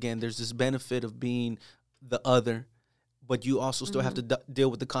once again, there's this benefit of being the other, but you also still have to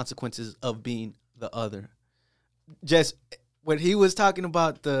deal with the consequences of being the other. Jess, when he was talking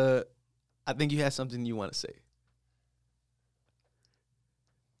about I think you had something you want to say.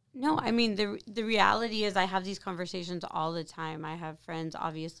 No, I mean the reality is I have these conversations all the time. I have friends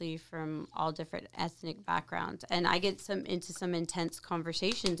obviously from all different ethnic backgrounds, and I get into some intense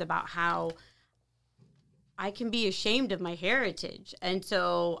conversations about how I can be ashamed of my heritage. And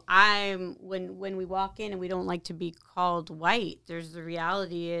so when we walk in and we don't like to be called white, there's the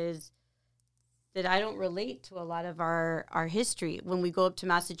reality is that I don't relate to a lot of our history. When we go up to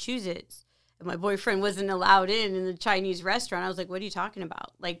Massachusetts, and my boyfriend wasn't allowed in the Chinese restaurant, I was like, what are you talking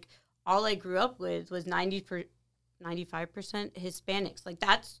about? Like, all I grew up with was 95% Hispanics. Like,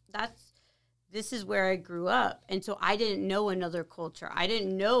 this is where I grew up. And so I didn't know another culture. I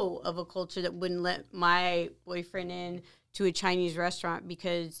didn't know of a culture that wouldn't let my boyfriend in to a Chinese restaurant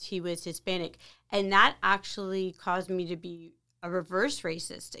because he was Hispanic. And that actually caused me to be a reverse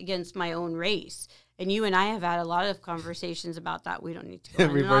racist against my own race. And you and I have had a lot of conversations about that. We don't need to go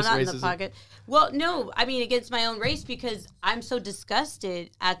on Reverse that in racism. the pocket. Well, no, I mean against my own race because I'm so disgusted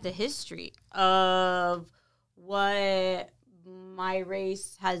at the history of what my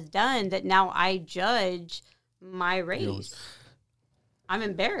race has done that now I judge my race. I'm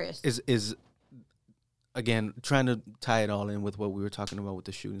embarrassed. Is again trying to tie it all in with what we were talking about with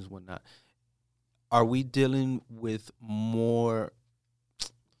the shootings and whatnot. Are we dealing with more?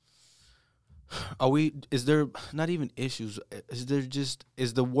 Is there not even issues?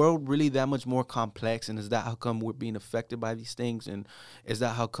 Is the world really that much more complex? And is that how come we're being affected by these things? And is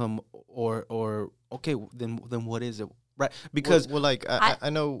that how come, or okay, then what is it? Right? Because well like I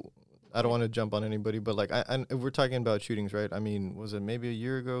know I don't want to jump on anybody, but like if we're talking about shootings, right? I mean, was it maybe a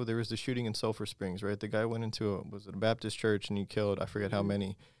year ago? There was the shooting in Sulphur Springs, right? The guy went into a Baptist church and he killed, I forget how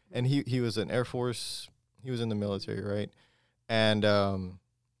many. And he was an Air Force, he was in the military, right? And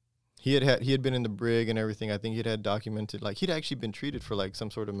he had been in the brig and everything. I think he'd had documented, like he'd actually been treated for like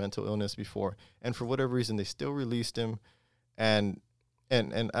some sort of mental illness before. And for whatever reason, they still released him. And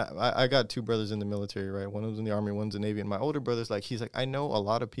I got two brothers in the military, right? One was in the Army, one's in the Navy. And my older brother's like, he's like, I know a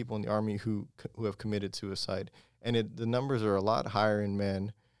lot of people in the Army who have committed suicide. And the numbers are a lot higher in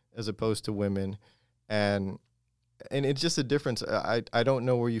men as opposed to women. And it's just a difference. I don't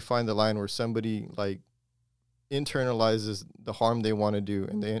know where you find the line where somebody like internalizes the harm they want to do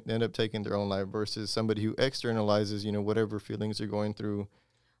and they end up taking their own life versus somebody who externalizes, whatever feelings they're going through.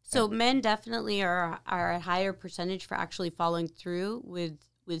 So men definitely are a higher percentage for actually following through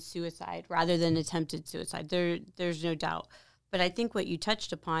with suicide rather than attempted suicide. There's no doubt. But I think what you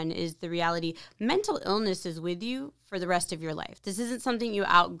touched upon is the reality. Mental illness is with you for the rest of your life. This isn't something you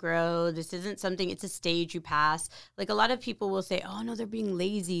outgrow. This isn't something, it's a stage you pass. Like a lot of people will say, oh no, they're being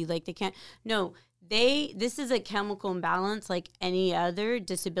lazy. Like they can't. No, this is a chemical imbalance like any other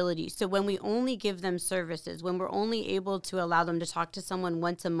disability. So when we only give them services, when we're only able to allow them to talk to someone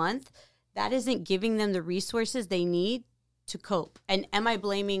once a month, that isn't giving them the resources they need to cope. And am I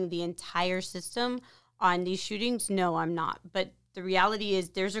blaming the entire system on these shootings? No, I'm not. But the reality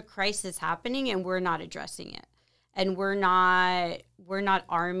is there's a crisis happening and we're not addressing it. And we're not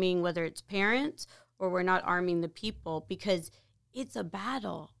arming, whether it's parents or we're not arming the people, because it's a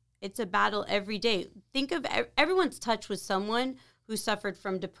battle. It's a battle every day. Think of everyone's touched with someone who suffered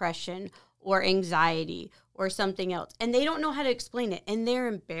from depression or anxiety or something else, and they don't know how to explain it, and they're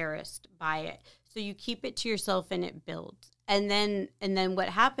embarrassed by it. So you keep it to yourself, and it builds. And then what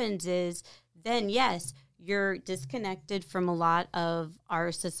happens is, then yes, you're disconnected from a lot of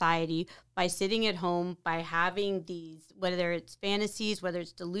our society by sitting at home, by having these, whether it's fantasies, whether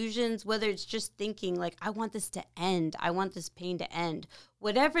it's delusions, whether it's just thinking like, I want this to end. I want this pain to end.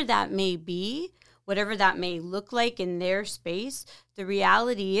 Whatever that may be, whatever that may look like in their space, the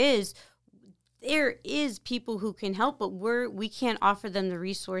reality is there is people who can help, but we can't offer them the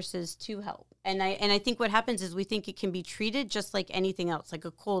resources to help. And I think what happens is we think it can be treated just like anything else, like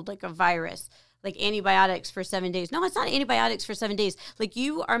a cold, like a virus, like antibiotics for 7 days. No, it's not antibiotics for 7 days. Like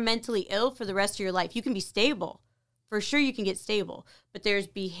you are mentally ill for the rest of your life. You can be stable. For sure you can get stable. But there's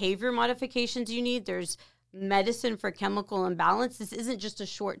behavior modifications you need. There's medicine for chemical imbalance. This isn't just a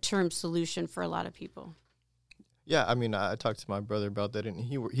short-term solution for a lot of people. Yeah, I mean, I talked to my brother about that, and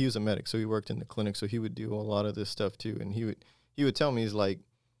he was a medic, so he worked in the clinic, so he would do a lot of this stuff too. And he would tell me, he's like,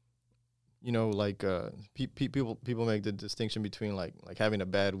 you know, like people make the distinction between like having a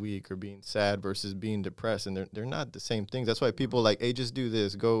bad week or being sad versus being depressed, and they're not the same things. That's why people like, hey, just do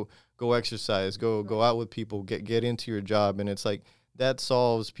this, go exercise, go out with people, get into your job, and it's like that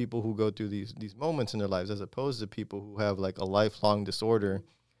solves people who go through these moments in their lives, as opposed to people who have like a lifelong disorder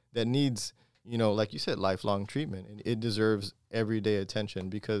that needs, you know, like you said, lifelong treatment, and it deserves everyday attention,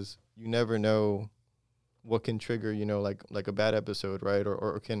 because you never know what can trigger, you know, like a bad episode, right,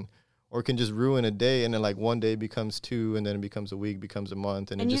 or can just ruin a day, and then like one day becomes two, and then it becomes a week, becomes a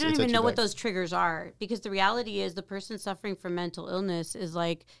month, and you just, don't even know back. what those triggers are, because the reality is the person suffering from mental illness is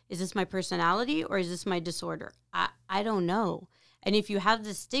like, is this my personality or is this my disorder? I don't know. And if you have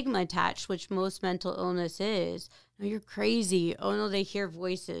the stigma attached, which most mental illness is, oh, you're crazy. Oh no, they hear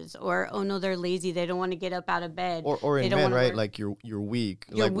voices, or oh no, they're lazy. They don't want to get up out of bed. Or in men, right? Like you're weak.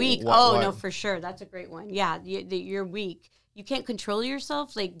 You're like, weak. No, for sure. That's a great one. Yeah, you're weak. You can't control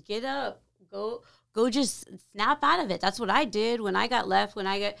yourself. Like, get up, go just snap out of it. That's what I did when I got left.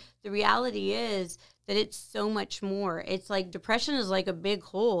 The reality is that it's so much more. It's like depression is like a big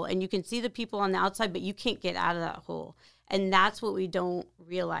hole, and you can see the people on the outside, but you can't get out of that hole. And that's what we don't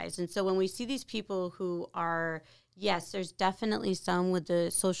realize. And so when we see these people who are, yes, there's definitely some with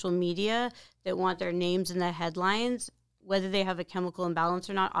the social media that want their names in the headlines, whether they have a chemical imbalance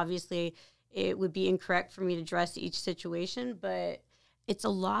or not. Obviously, it would be incorrect for me to address each situation, but it's a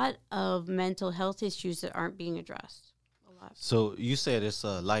lot of mental health issues that aren't being addressed. A lot. So you said it's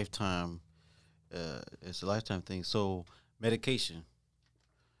a lifetime thing. So medication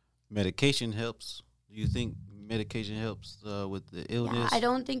helps. Do you think medication helps with the illness? Yeah, I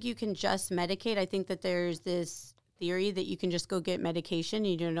don't think you can just medicate. I think that there's this theory that you can just go get medication.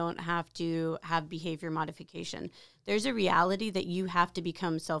 You don't have to have behavior modification. There's a reality that you have to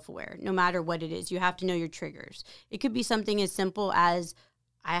become self-aware, no matter what it is. You have to know your triggers. It could be something as simple as,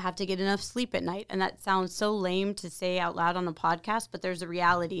 I have to get enough sleep at night. And that sounds so lame to say out loud on a podcast, but there's a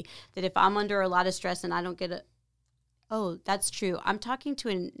reality that if I'm under a lot of stress and I don't get oh, that's true. I'm talking to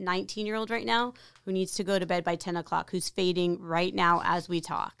a 19-year-old right now who needs to go to bed by 10 o'clock, who's fading right now as we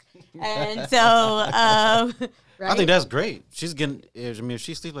talk. And so, right? I think that's great. She's getting, I mean, if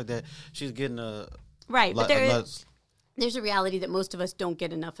she sleeps like that, she's getting a... Right, but there's a reality that most of us don't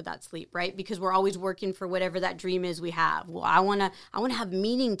get enough of that sleep, right? Because we're always working for whatever that dream is we have. Well, I want to have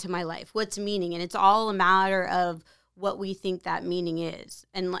meaning to my life. What's meaning? And it's all a matter of what we think that meaning is.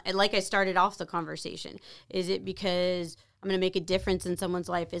 And like I started off the conversation, is it because I'm going to make a difference in someone's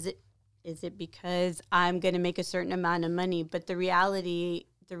life? Is it because I'm going to make a certain amount of money? But the reality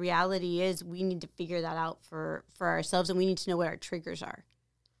is we need to figure that out for ourselves, and we need to know what our triggers are.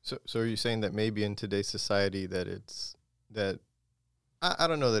 So are you saying that maybe in today's society that I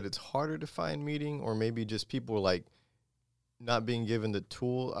don't know, that it's harder to find meaning, or maybe just people like not being given the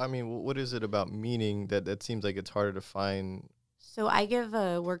tool? I mean, what is it about meaning that seems like it's harder to find? So I give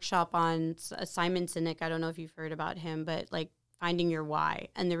a workshop on Simon Sinek. I don't know if you've heard about him, but like finding your why.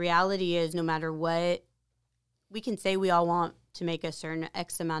 And the reality is, no matter what, we can say we all want to make a certain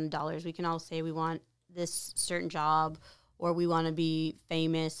X amount of dollars. We can all say we want this certain job, or we want to be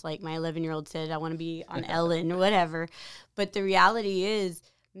famous. Like my 11-year-old said, I want to be on Ellen or whatever. But the reality is,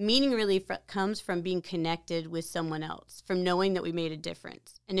 meaning really comes from being connected with someone else, from knowing that we made a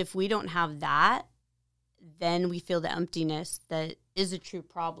difference. And if we don't have that, then we feel the emptiness that is a true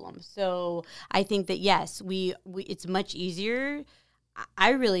problem. So I think that, yes, it's much easier. I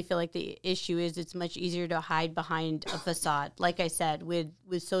really feel like the issue is it's much easier to hide behind a facade. Like I said, with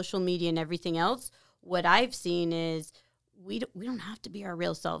social media and everything else, what I've seen is we don't have to be our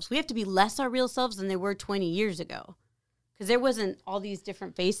real selves. We have to be less our real selves than they were 20 years ago. Because there wasn't all these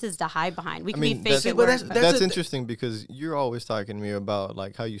different faces to hide behind. We can be fake at work. That's interesting, because you're always talking to me about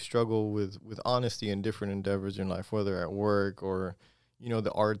like how you struggle with honesty in different endeavors in life, whether at work or, you know,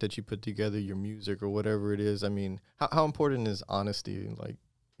 the art that you put together, your music or whatever it is. I mean, how important is honesty like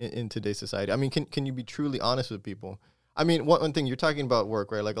in today's society? I mean, can you be truly honest with people? I mean, one thing, you're talking about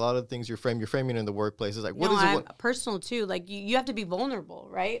work, right? Like a lot of the things you're framing in the workplace is like, what is it? Personal too. Like you have to be vulnerable,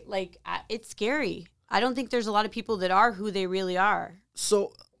 right? Like it's scary. I don't think there's a lot of people that are who they really are.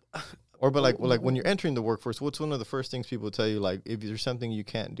 So, but like when you're entering the workforce, what's one of the first things people tell you? Like, if there's something you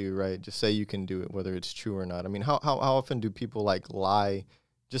can't do, right, just say you can do it, whether it's true or not. I mean, how often do people like lie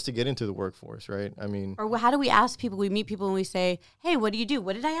just to get into the workforce, right? I mean, or how do we ask people? We meet people and we say, "Hey, what do you do?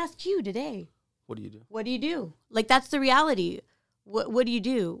 What did I ask you today? What do you do? What do you do?" Like that's the reality. What do you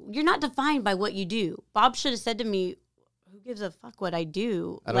do? You're not defined by what you do. Bob should have said to me, who gives a fuck what I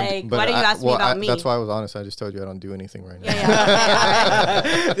do? Like, why don't you ask me about me? That's why I was honest. I just told you I don't do anything right now.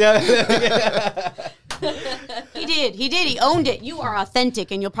 Yeah. He did. He owned it. You are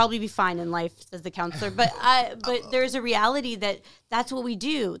authentic, and you'll probably be fine in life, says the counselor. But there's a reality that's what we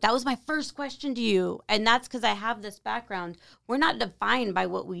do. That was my first question to you, and that's because I have this background. We're not defined by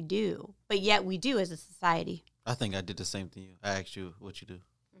what we do, but yet we do as a society. I think I did the same thing. I asked you what you do.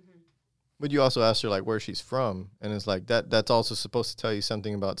 But you also asked her like where she's from, and it's like that's also supposed to tell you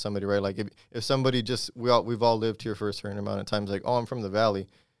something about somebody, right? Like if somebody we've all lived here for a certain amount of times, like, oh, I'm from the Valley,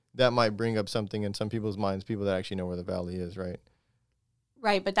 that might bring up something in some people's minds, people that actually know where the Valley is, right?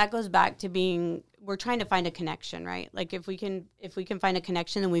 Right, but that goes back to we're trying to find a connection, right? Like if we can find a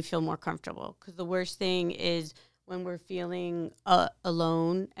connection, then we feel more comfortable. Because the worst thing is when we're feeling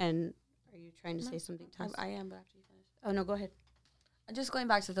alone. And are you trying to say something, Tess? I am, but after you finish. Oh no, go ahead. Just going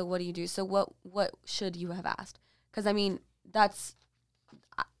back to the what do you do? So what should you have asked? Because I mean that's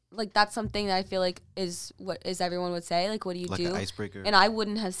something that I feel like is what everyone would say. Like what do you do? Like an icebreaker. And I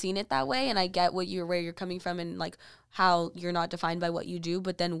wouldn't have seen it that way. And I get where you're coming from and like how you're not defined by what you do.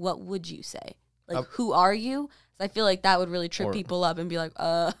 But then what would you say? Like who are you? So I feel like that would really trip people up and be like,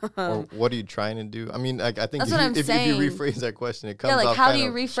 Or what are you trying to do? I mean, like, I think if you rephrase that question, it comes like off how do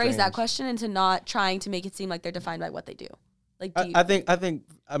you rephrase strange. that question into not trying to make it seem like they're defined by what they do? Like, I think,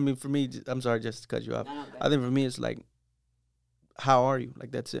 I mean, for me, I'm sorry just to cut you off. No, I think for me, it's like, how are you? Like,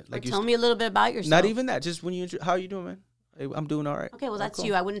 that's it. Like, tell me a little bit about yourself. Not even that. Just when how are you doing, man? Hey, I'm doing all right. Okay, well, that's cool.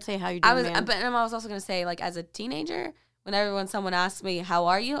 You. I wouldn't say how you're doing, man. But I was also going to say, like, as a teenager, whenever someone asks me, how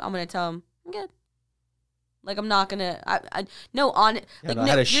are you? I'm going to tell them, I'm good. Like, I'm not going to, I had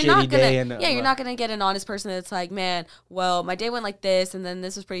a shitty day. You're not going to get an honest person that's like, man, well, my day went like this, and then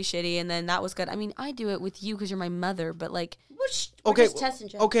this was pretty shitty, and then that was good. I mean, I do it with you because you're my mother, but like, okay,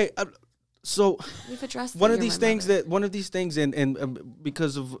 so we've addressed one of these things, and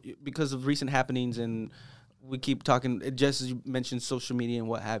because of recent happenings, and we keep talking, just as you mentioned, social media and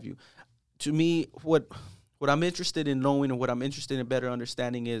what have you. To me, what I'm interested in knowing and what I'm interested in better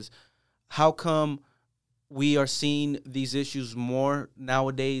understanding is how come we are seeing these issues more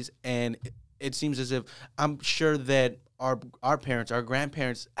nowadays, and it seems as if I'm sure that our parents, our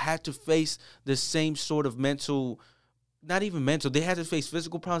grandparents had to face the same sort of not even mental, they had to face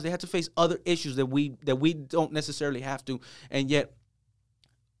physical problems, they had to face other issues that we don't necessarily have to, and yet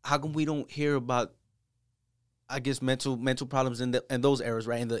how come we don't hear about, I guess, mental problems in those eras,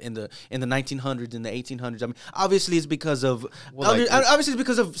 right? In the 1900s, in the 1800s. I mean, obviously it's because of obviously it's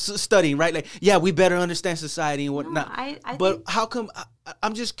because of studying, right? Like, yeah, we better understand society and whatnot. But how come?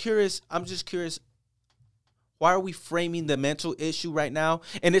 I'm just curious. Why are we framing the mental issue right now?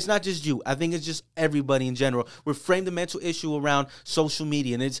 And it's not just you. I think it's just everybody in general. We're framing the mental issue around social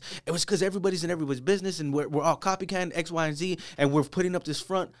media, and it was because everybody's in everybody's business, and we're all copycatting X, Y, and Z, and we're putting up this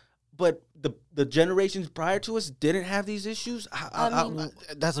front. But the generations prior to us didn't have these issues.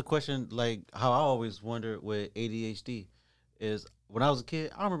 That's a question. Like how I always wondered with ADHD is when I was a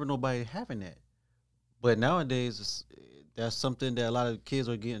kid, I don't remember nobody having that. But nowadays, that's something that a lot of kids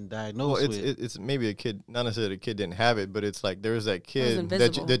are getting diagnosed with. It's maybe a kid, not necessarily a kid didn't have it, but it's like there's that kid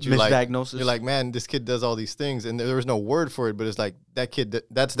that you misdiagnosis. You're like, man, this kid does all these things, and there was no word for it, but it's like that kid.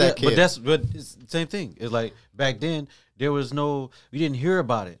 That's that kid. But it's the same thing. It's like back then there was we didn't hear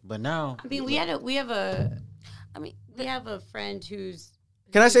about it, but now. I mean, we have a friend who's.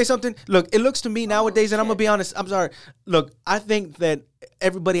 Can I say something? Look, it looks to me nowadays, and I'm going to be honest, I'm sorry. Look, I think that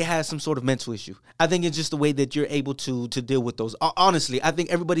everybody has some sort of mental issue. I think it's just the way that you're able to deal with those. Honestly, I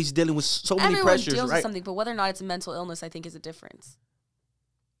think everybody's dealing with so many pressures, deals right? With something, but whether or not it's a mental illness, I think is a difference.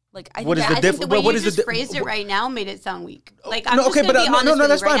 Like, I what think is the difference? The way you just phrased it right now made it sound weak. Like, I'm just okay, but be honest with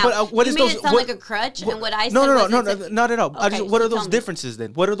that's you right fine. now. But what you is made those? It sound like a crutch, and what I said no, not at all. Okay, what so are those differences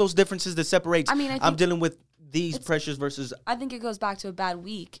then? What are those differences that separate? I mean, I'm dealing with these pressures versus. I think it goes back to a bad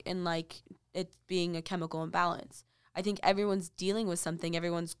week and like it being a chemical imbalance. I think everyone's dealing with something.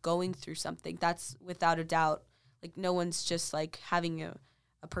 Everyone's going through something. That's without a doubt. Like, no one's just like having a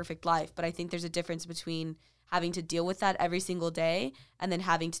perfect life. But I think there's a difference between having to deal with that every single day and then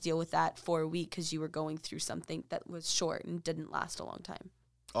having to deal with that for a week because you were going through something that was short and didn't last a long time.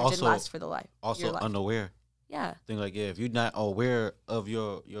 Also, didn't last for the life. Also unaware. Yeah. Thing like, if you're not aware of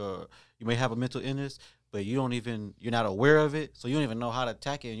your you may have a mental illness, but you're not aware of it, so you don't even know how to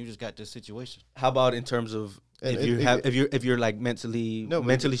attack it, and you just got this situation. How about in terms of if you're like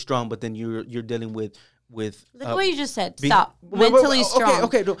mentally strong, but then you're dealing with like what you just said. Stop. Mentally strong.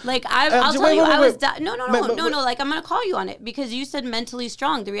 Okay. Like I'll tell you, I was no. Like I'm gonna call you on it because you said mentally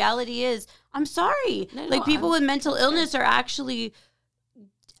strong. The reality is, I'm sorry. People with mental illness are actually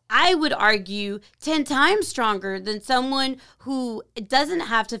I would argue 10 times stronger than someone who doesn't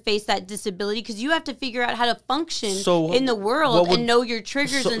have to face that disability, because you have to figure out how to function in the world and know your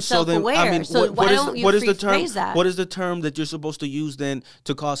triggers and self-aware. What is the term that you're supposed to use then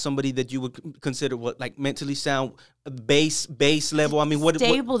to call somebody that you would consider like mentally sound, base level? I mean,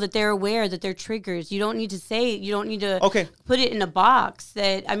 stable, that they're aware that they're triggers. You don't need to put it in a box.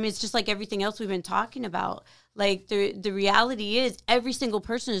 It's just like everything else we've been talking about. Like the reality is every single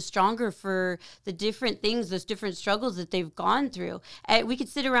person is stronger for the different things, those different struggles that they've gone through. And we could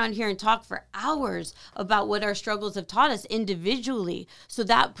sit around here and talk for hours about what our struggles have taught us individually. So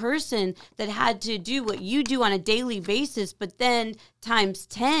that person that had to do what you do on a daily basis, but then times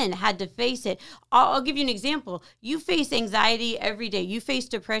 10 had to face it. I'll give you an example. You face anxiety every day. You face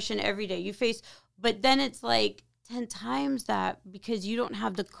depression every day. But then it's like 10 times that, because you don't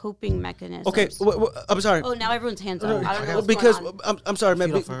have the coping mechanisms. Okay, I'm sorry. Oh, now everyone's hands up. I don't know what's because going on. I'm sorry,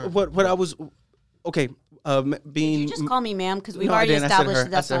 man. What I was being. Did you just call me ma'am? Because we've already established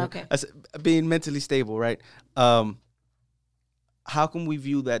that that's not okay. I said, being mentally stable, right? How can we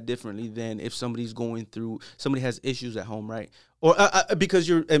view that differently than if somebody has issues at home, right? Or because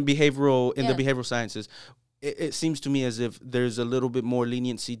you're in the behavioral sciences. It seems to me as if there's a little bit more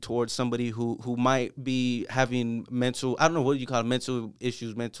leniency towards somebody who might be having mental, I don't know what you call it, mental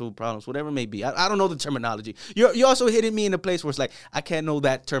issues, mental problems, whatever it may be. I don't know the terminology. You're also hitting me in a place where it's like, I can't know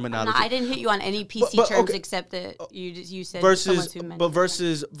that terminology. I didn't hit you on any PC terms except that you said someone's who mental.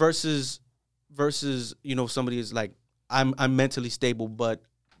 Versus, somebody is like, I'm mentally stable, but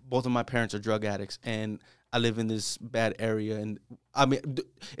both of my parents are drug addicts and I live in this bad area. And I mean,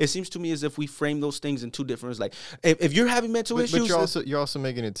 it seems to me as if we frame those things in two different, like if you're having mental issues. But you're also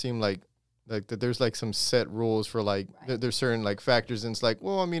making it seem like that there's like some set rules for like, there's certain like factors. And it's like,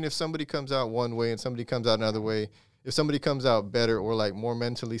 well, I mean, if somebody comes out one way and somebody comes out another way, if somebody comes out better or like more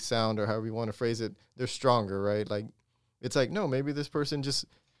mentally sound or however you want to phrase it, they're stronger, right? Like, it's like, no, maybe this person just.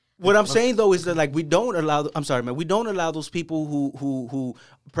 What I'm saying though is that like we don't allow those people who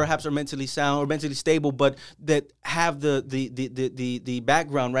perhaps are mentally sound or mentally stable, but that have the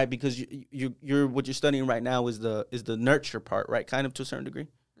background, right? Because you're what you're studying right now is the nurture part, right? Kind of to a certain degree.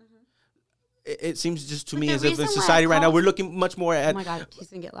 Mm-hmm. It seems just to me as if in society right now we're looking much more at. Oh my God,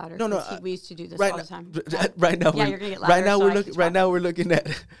 he's gonna get louder. No, we used to do this right all the time. Right now, you're gonna get louder. Right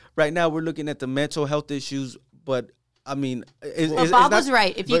now we're looking at the mental health issues, but. I mean, Bob was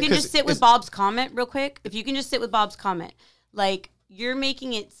right. If you can just sit with Bob's comment real quick, like you're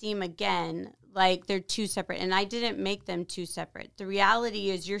making it seem again like they're two separate, and I didn't make them two separate. The reality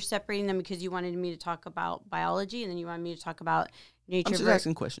is you're separating them because you wanted me to talk about biology, and then you wanted me to talk about nature. I'm just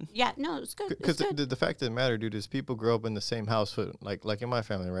asking questions. Yeah, no, it's good. Because the fact of the matter, dude, is people grow up in the same house, like in my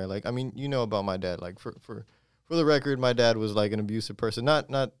family, right? Like, I mean, you know about my dad. Like, for the record, my dad was like an abusive person.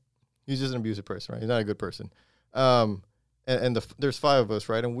 Not he's just an abusive person, right? He's not a good person. There's 5 of us,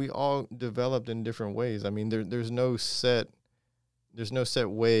 right? And we all developed in different ways. I mean, there's no set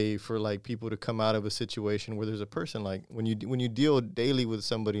way for like people to come out of a situation where there's a person like when you deal daily with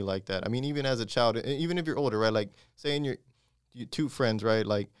somebody like that. I mean, even as a child, even if you're older, right? Like saying your 2 friends, right?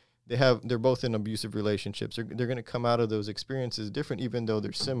 Like they're both in abusive relationships. They're going to come out of those experiences different, even though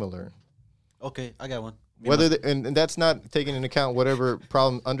they're similar. Okay, I got one. And that's not taking into account whatever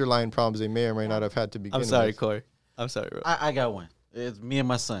underlying problems they may or may not have had to begin with. I'm sorry, Corey. I'm sorry, bro. I got one. It's me and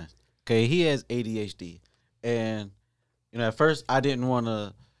my son. Okay, he has ADHD, and at first I didn't want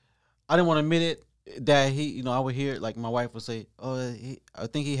to admit it that he, I would hear like my wife would say, "Oh, I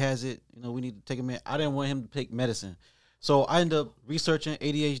think he has it. We need to take him in." I didn't want him to take medicine, so I ended up researching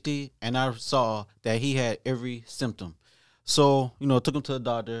ADHD, and I saw that he had every symptom. So, took him to the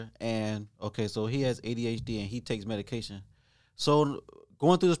doctor, and okay, so he has ADHD and he takes medication. So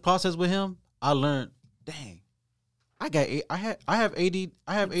going through this process with him, I learned, dang, I have ADD.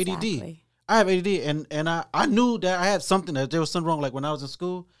 I have ADD, and I knew that I had something, that there was something wrong, like when I was in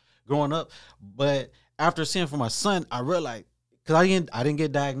school growing up. But after seeing for my son, I realized, because I didn't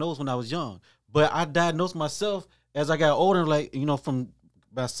get diagnosed when I was young, but I diagnosed myself as I got older, like, from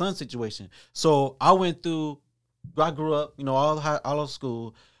my son's situation. So I grew up, all of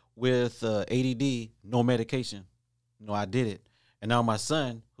school with ADD, no medication. I did it. And now my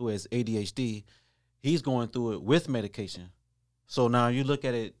son, who has ADHD, he's going through it with medication. So now you look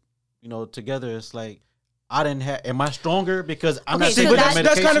at it, together, it's like, I didn't have, am I stronger because I'm not taking that medication?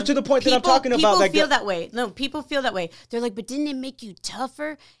 That's kind of to the point that I'm talking about. People feel that way. No, people feel that way. They're like, but didn't it make you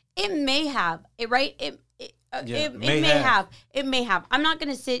tougher? It may have, right? It may have. It may have. I'm not going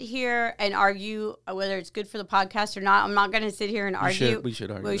to sit here and argue whether it's good for the podcast or not. I'm not going to sit here and argue. We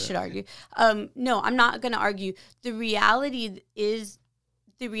should argue. We should argue. No, I'm not going to argue. The reality is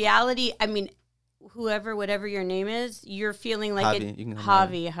the reality, I mean, whoever, whatever your name is, you're feeling like Javi, you can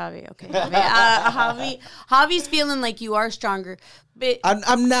Javi, okay. Javi's feeling like you are stronger, but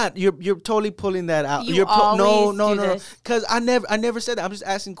I'm not. You're totally pulling that out. You always do this. Because I never said that. I'm just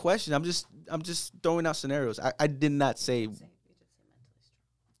asking questions. I'm just throwing out scenarios. I did not say.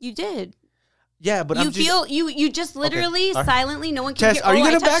 you did. Yeah, but you just literally all right. silently, no one can Tess, hear. are you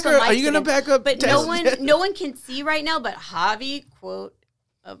I gonna touched back the her? mic Are you gonna again. back up? But Tess? no one can see right now. But Javi, quote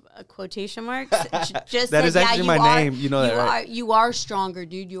a quotation marks, just That said, is actually my name. You know that, right? You are stronger,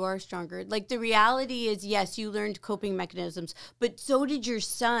 dude. You are stronger. Like, the reality is, yes, you learned coping mechanisms, but so did your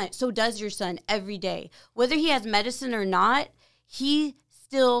son. So does your son every day, whether he has medicine or not. He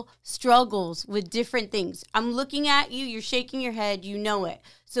still struggles with different things. I'm looking at you. You're shaking your head. You know it.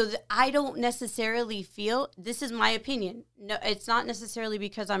 So I don't necessarily feel, this is my opinion. No, it's not necessarily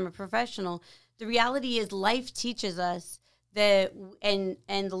because I'm a professional. The reality is life teaches us that, and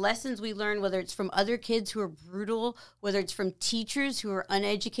the lessons we learn, whether it's from other kids who are brutal, whether it's from teachers who are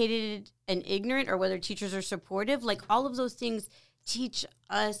uneducated and ignorant, or whether teachers are supportive, like, all of those things teach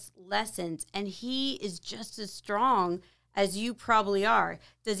us lessons. And he is just as strong as you probably are.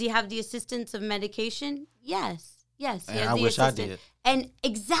 Does he have the assistance of medication? Yes. Yes, he has I the wish I assistant. did. And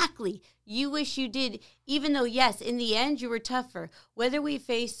exactly, you wish you did, even though, yes, in the end, you were tougher. Whether we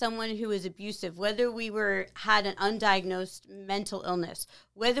faced someone who was abusive, whether we had an undiagnosed mental illness,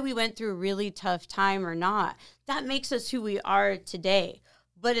 whether we went through a really tough time or not, that makes us who we are today.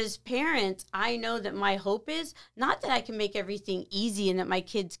 But as parents, I know that my hope is not that I can make everything easy and that my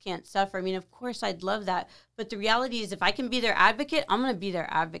kids can't suffer. I mean, of course, I'd love that. But the reality is, if I can be their advocate, I'm going to be their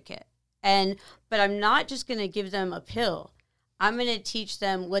advocate. But I'm not just going to give them a pill. I'm going to teach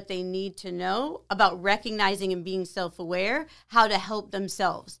them what they need to know about recognizing and being self-aware, how to help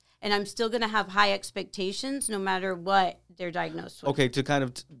themselves. And I'm still going to have high expectations no matter what they're diagnosed with. Okay, to kind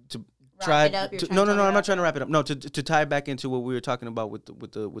of to Wrap it up, you're trying no, to I'm wrap not trying to it wrap it up. No, to tie it back into what we were talking about with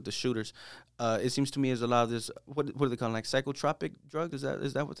the shooters. It seems to me as a lot of this, what do they call them, like psychotropic drugs?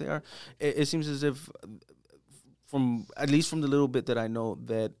 Is that what they are? It seems as if, from at least from the little bit that I know,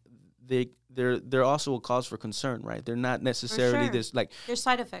 that they're also a cause for concern, right? They're not necessarily sure. this, like, There's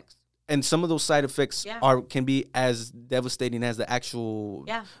side effects. and some of those side effects can be as devastating as the actual.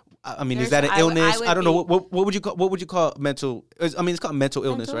 Yeah. I mean, There's- is that an I illness? would I don't know. be- What would you call mental? I mean, it's called mental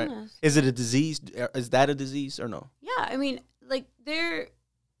illness, Mental right? illness. Is it a disease? Is that a disease or no? Yeah, I mean, like, you're...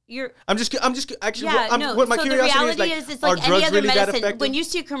 I'm just actually. Yeah, no. What my So the curiosity reality is, it's are like any drugs other really that medicine. effective? When you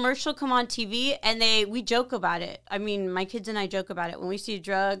see a commercial come on TV and we joke about it. I mean, my kids and I joke about it. When we see a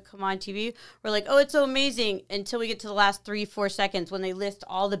drug come on TV, we're like, oh, it's so amazing, until we get to the last 3-4 seconds when they list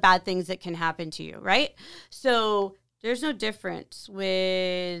all the bad things that can happen to you, right? So there's no difference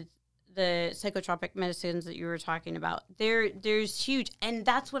with the psychotropic medicines that you were talking about. There's huge, and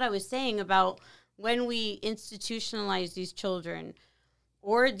that's what I was saying about when we institutionalize these children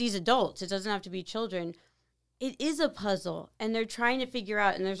or these adults. It doesn't have to be children. It is a puzzle, and they're trying to figure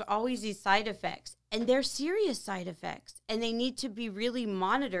out, and there's always these side effects, and they're serious side effects, and they need to be really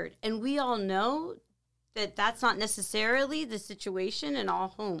monitored. And we all know that that's not necessarily the situation in all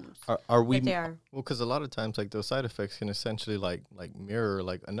homes. Are we? But they are Well, because a lot of times, like, those side effects can essentially like mirror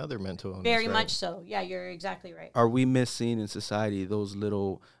like another mental illness. very right? much so. Yeah, you're exactly right. Are we missing in society those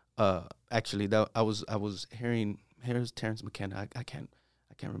little? Actually, that I was hearing. Here's Terrence McKenna. I can't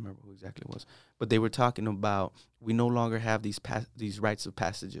remember who exactly it was, but they were talking about we no longer have these rites of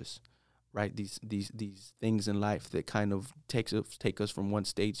passages, right? These things in life that kind of take us from one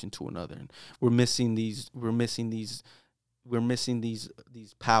stage into another, and we're missing these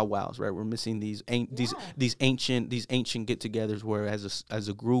powwows, right? We're missing these ancient get-togethers where as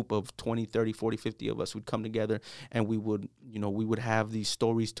a group of 20, 30, 40, 50 of us would come together, and we would have these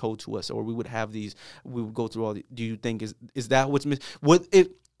stories told to us, or we would go through all do you think is that what's missing?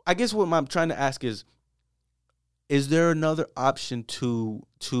 I guess what I'm trying to ask is there another option to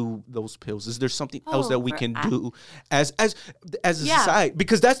those pills? Is there something else that we can do as a society?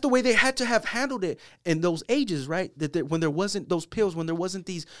 Because that's the way they had to have handled it in those ages, right? When there wasn't those pills, when there wasn't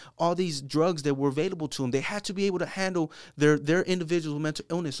all these drugs that were available to them, they had to be able to handle their individual mental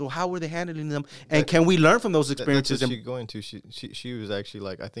illness. So how were they handling them? And can we learn from those experiences? That's what she was actually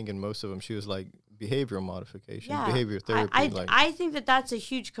like, I think in most of them, she was like behavioral modification, behavior therapy. I think that that's a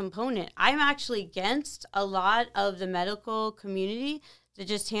huge component. I'm actually against a lot of the medical community that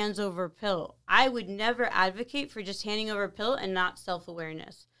just hands over a pill. I would never advocate for just handing over a pill and not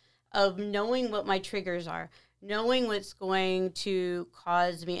self-awareness of knowing what my triggers are, knowing what's going to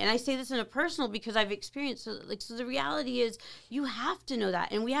cause me. And I say this in a personal because I've experienced, so the reality is you have to know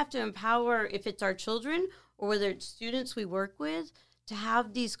that. And we have to empower, if it's our children or whether it's students we work with, to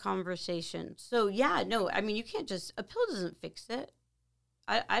have these conversations. So yeah, no, I mean, you can't just, a pill doesn't fix it.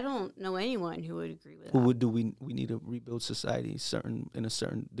 I don't know anyone who would agree with that. Who would do we need to rebuild society in a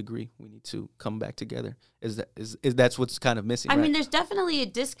certain degree. We need to come back together. Is that's what's kind of missing? I right? mean, there's definitely a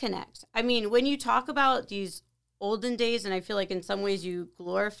disconnect. I mean, when you talk about these olden days, and I feel like in some ways you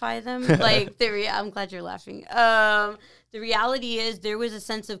glorify them, like I'm glad you're laughing. The reality is there was a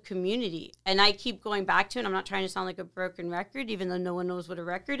sense of community, and I keep going back to it. I'm not trying to sound like a broken record, even though no one knows what a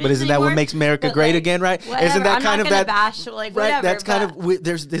record is. But isn't that what makes America great again, right? Whatever. Isn't that I'm kind not of gonna that bash, like, right? whatever, That's kind of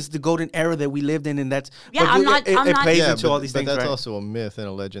there's the golden era that we lived in, and that's yeah. I'm not. It plays Yeah, into all these things. But that's right? also a myth and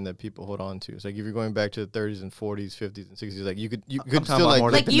a legend that people hold on to. It's like if you're going back to the 30s and 40s, 50s and 60s, like you could I'm still like,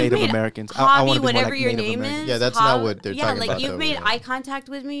 more like the you've Native made Americans. Hobby, want to be more whatever like your Native name Americans. is. Yeah, that's not what they're talking like about, you've though, made yeah. eye contact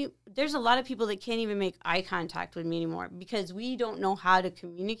with me. There's a lot of people that can't even make eye contact with me anymore because we don't know how to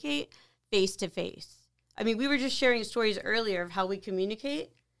communicate face to face. I mean, we were just sharing stories earlier of how we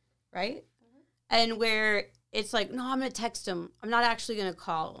communicate, right? And where it's like, no, I'm going to text them. I'm not actually going to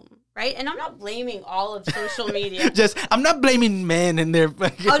call them, right? And I'm not blaming all of social media. I'm not blaming men and their. Oh,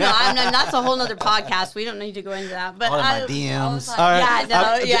 no, I'm not. That's a whole nother podcast. We don't need to go into that. But All in my DMs. All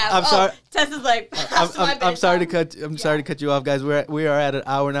right. Yeah, I'm sorry. Tess is like, I'm sorry to cut. I'm sorry to cut you off, guys. We are at an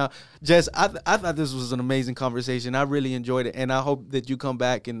hour now. Jess, I thought this was an amazing conversation. I really enjoyed it, and I hope that you come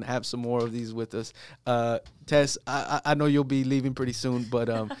back and have some more of these with us. Tess, I know you'll be leaving pretty soon, but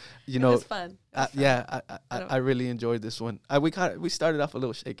you know, It was fun. I really enjoyed this one. We started off a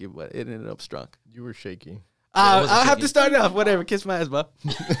little shaky, but it ended up strong. you were shaky. I'll have to start it off. Whatever, kiss my ass, bro.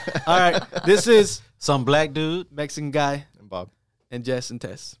 All right, this is Some black dude. Mexican guy And Bob. and Jess and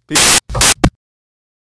Tess. Peace.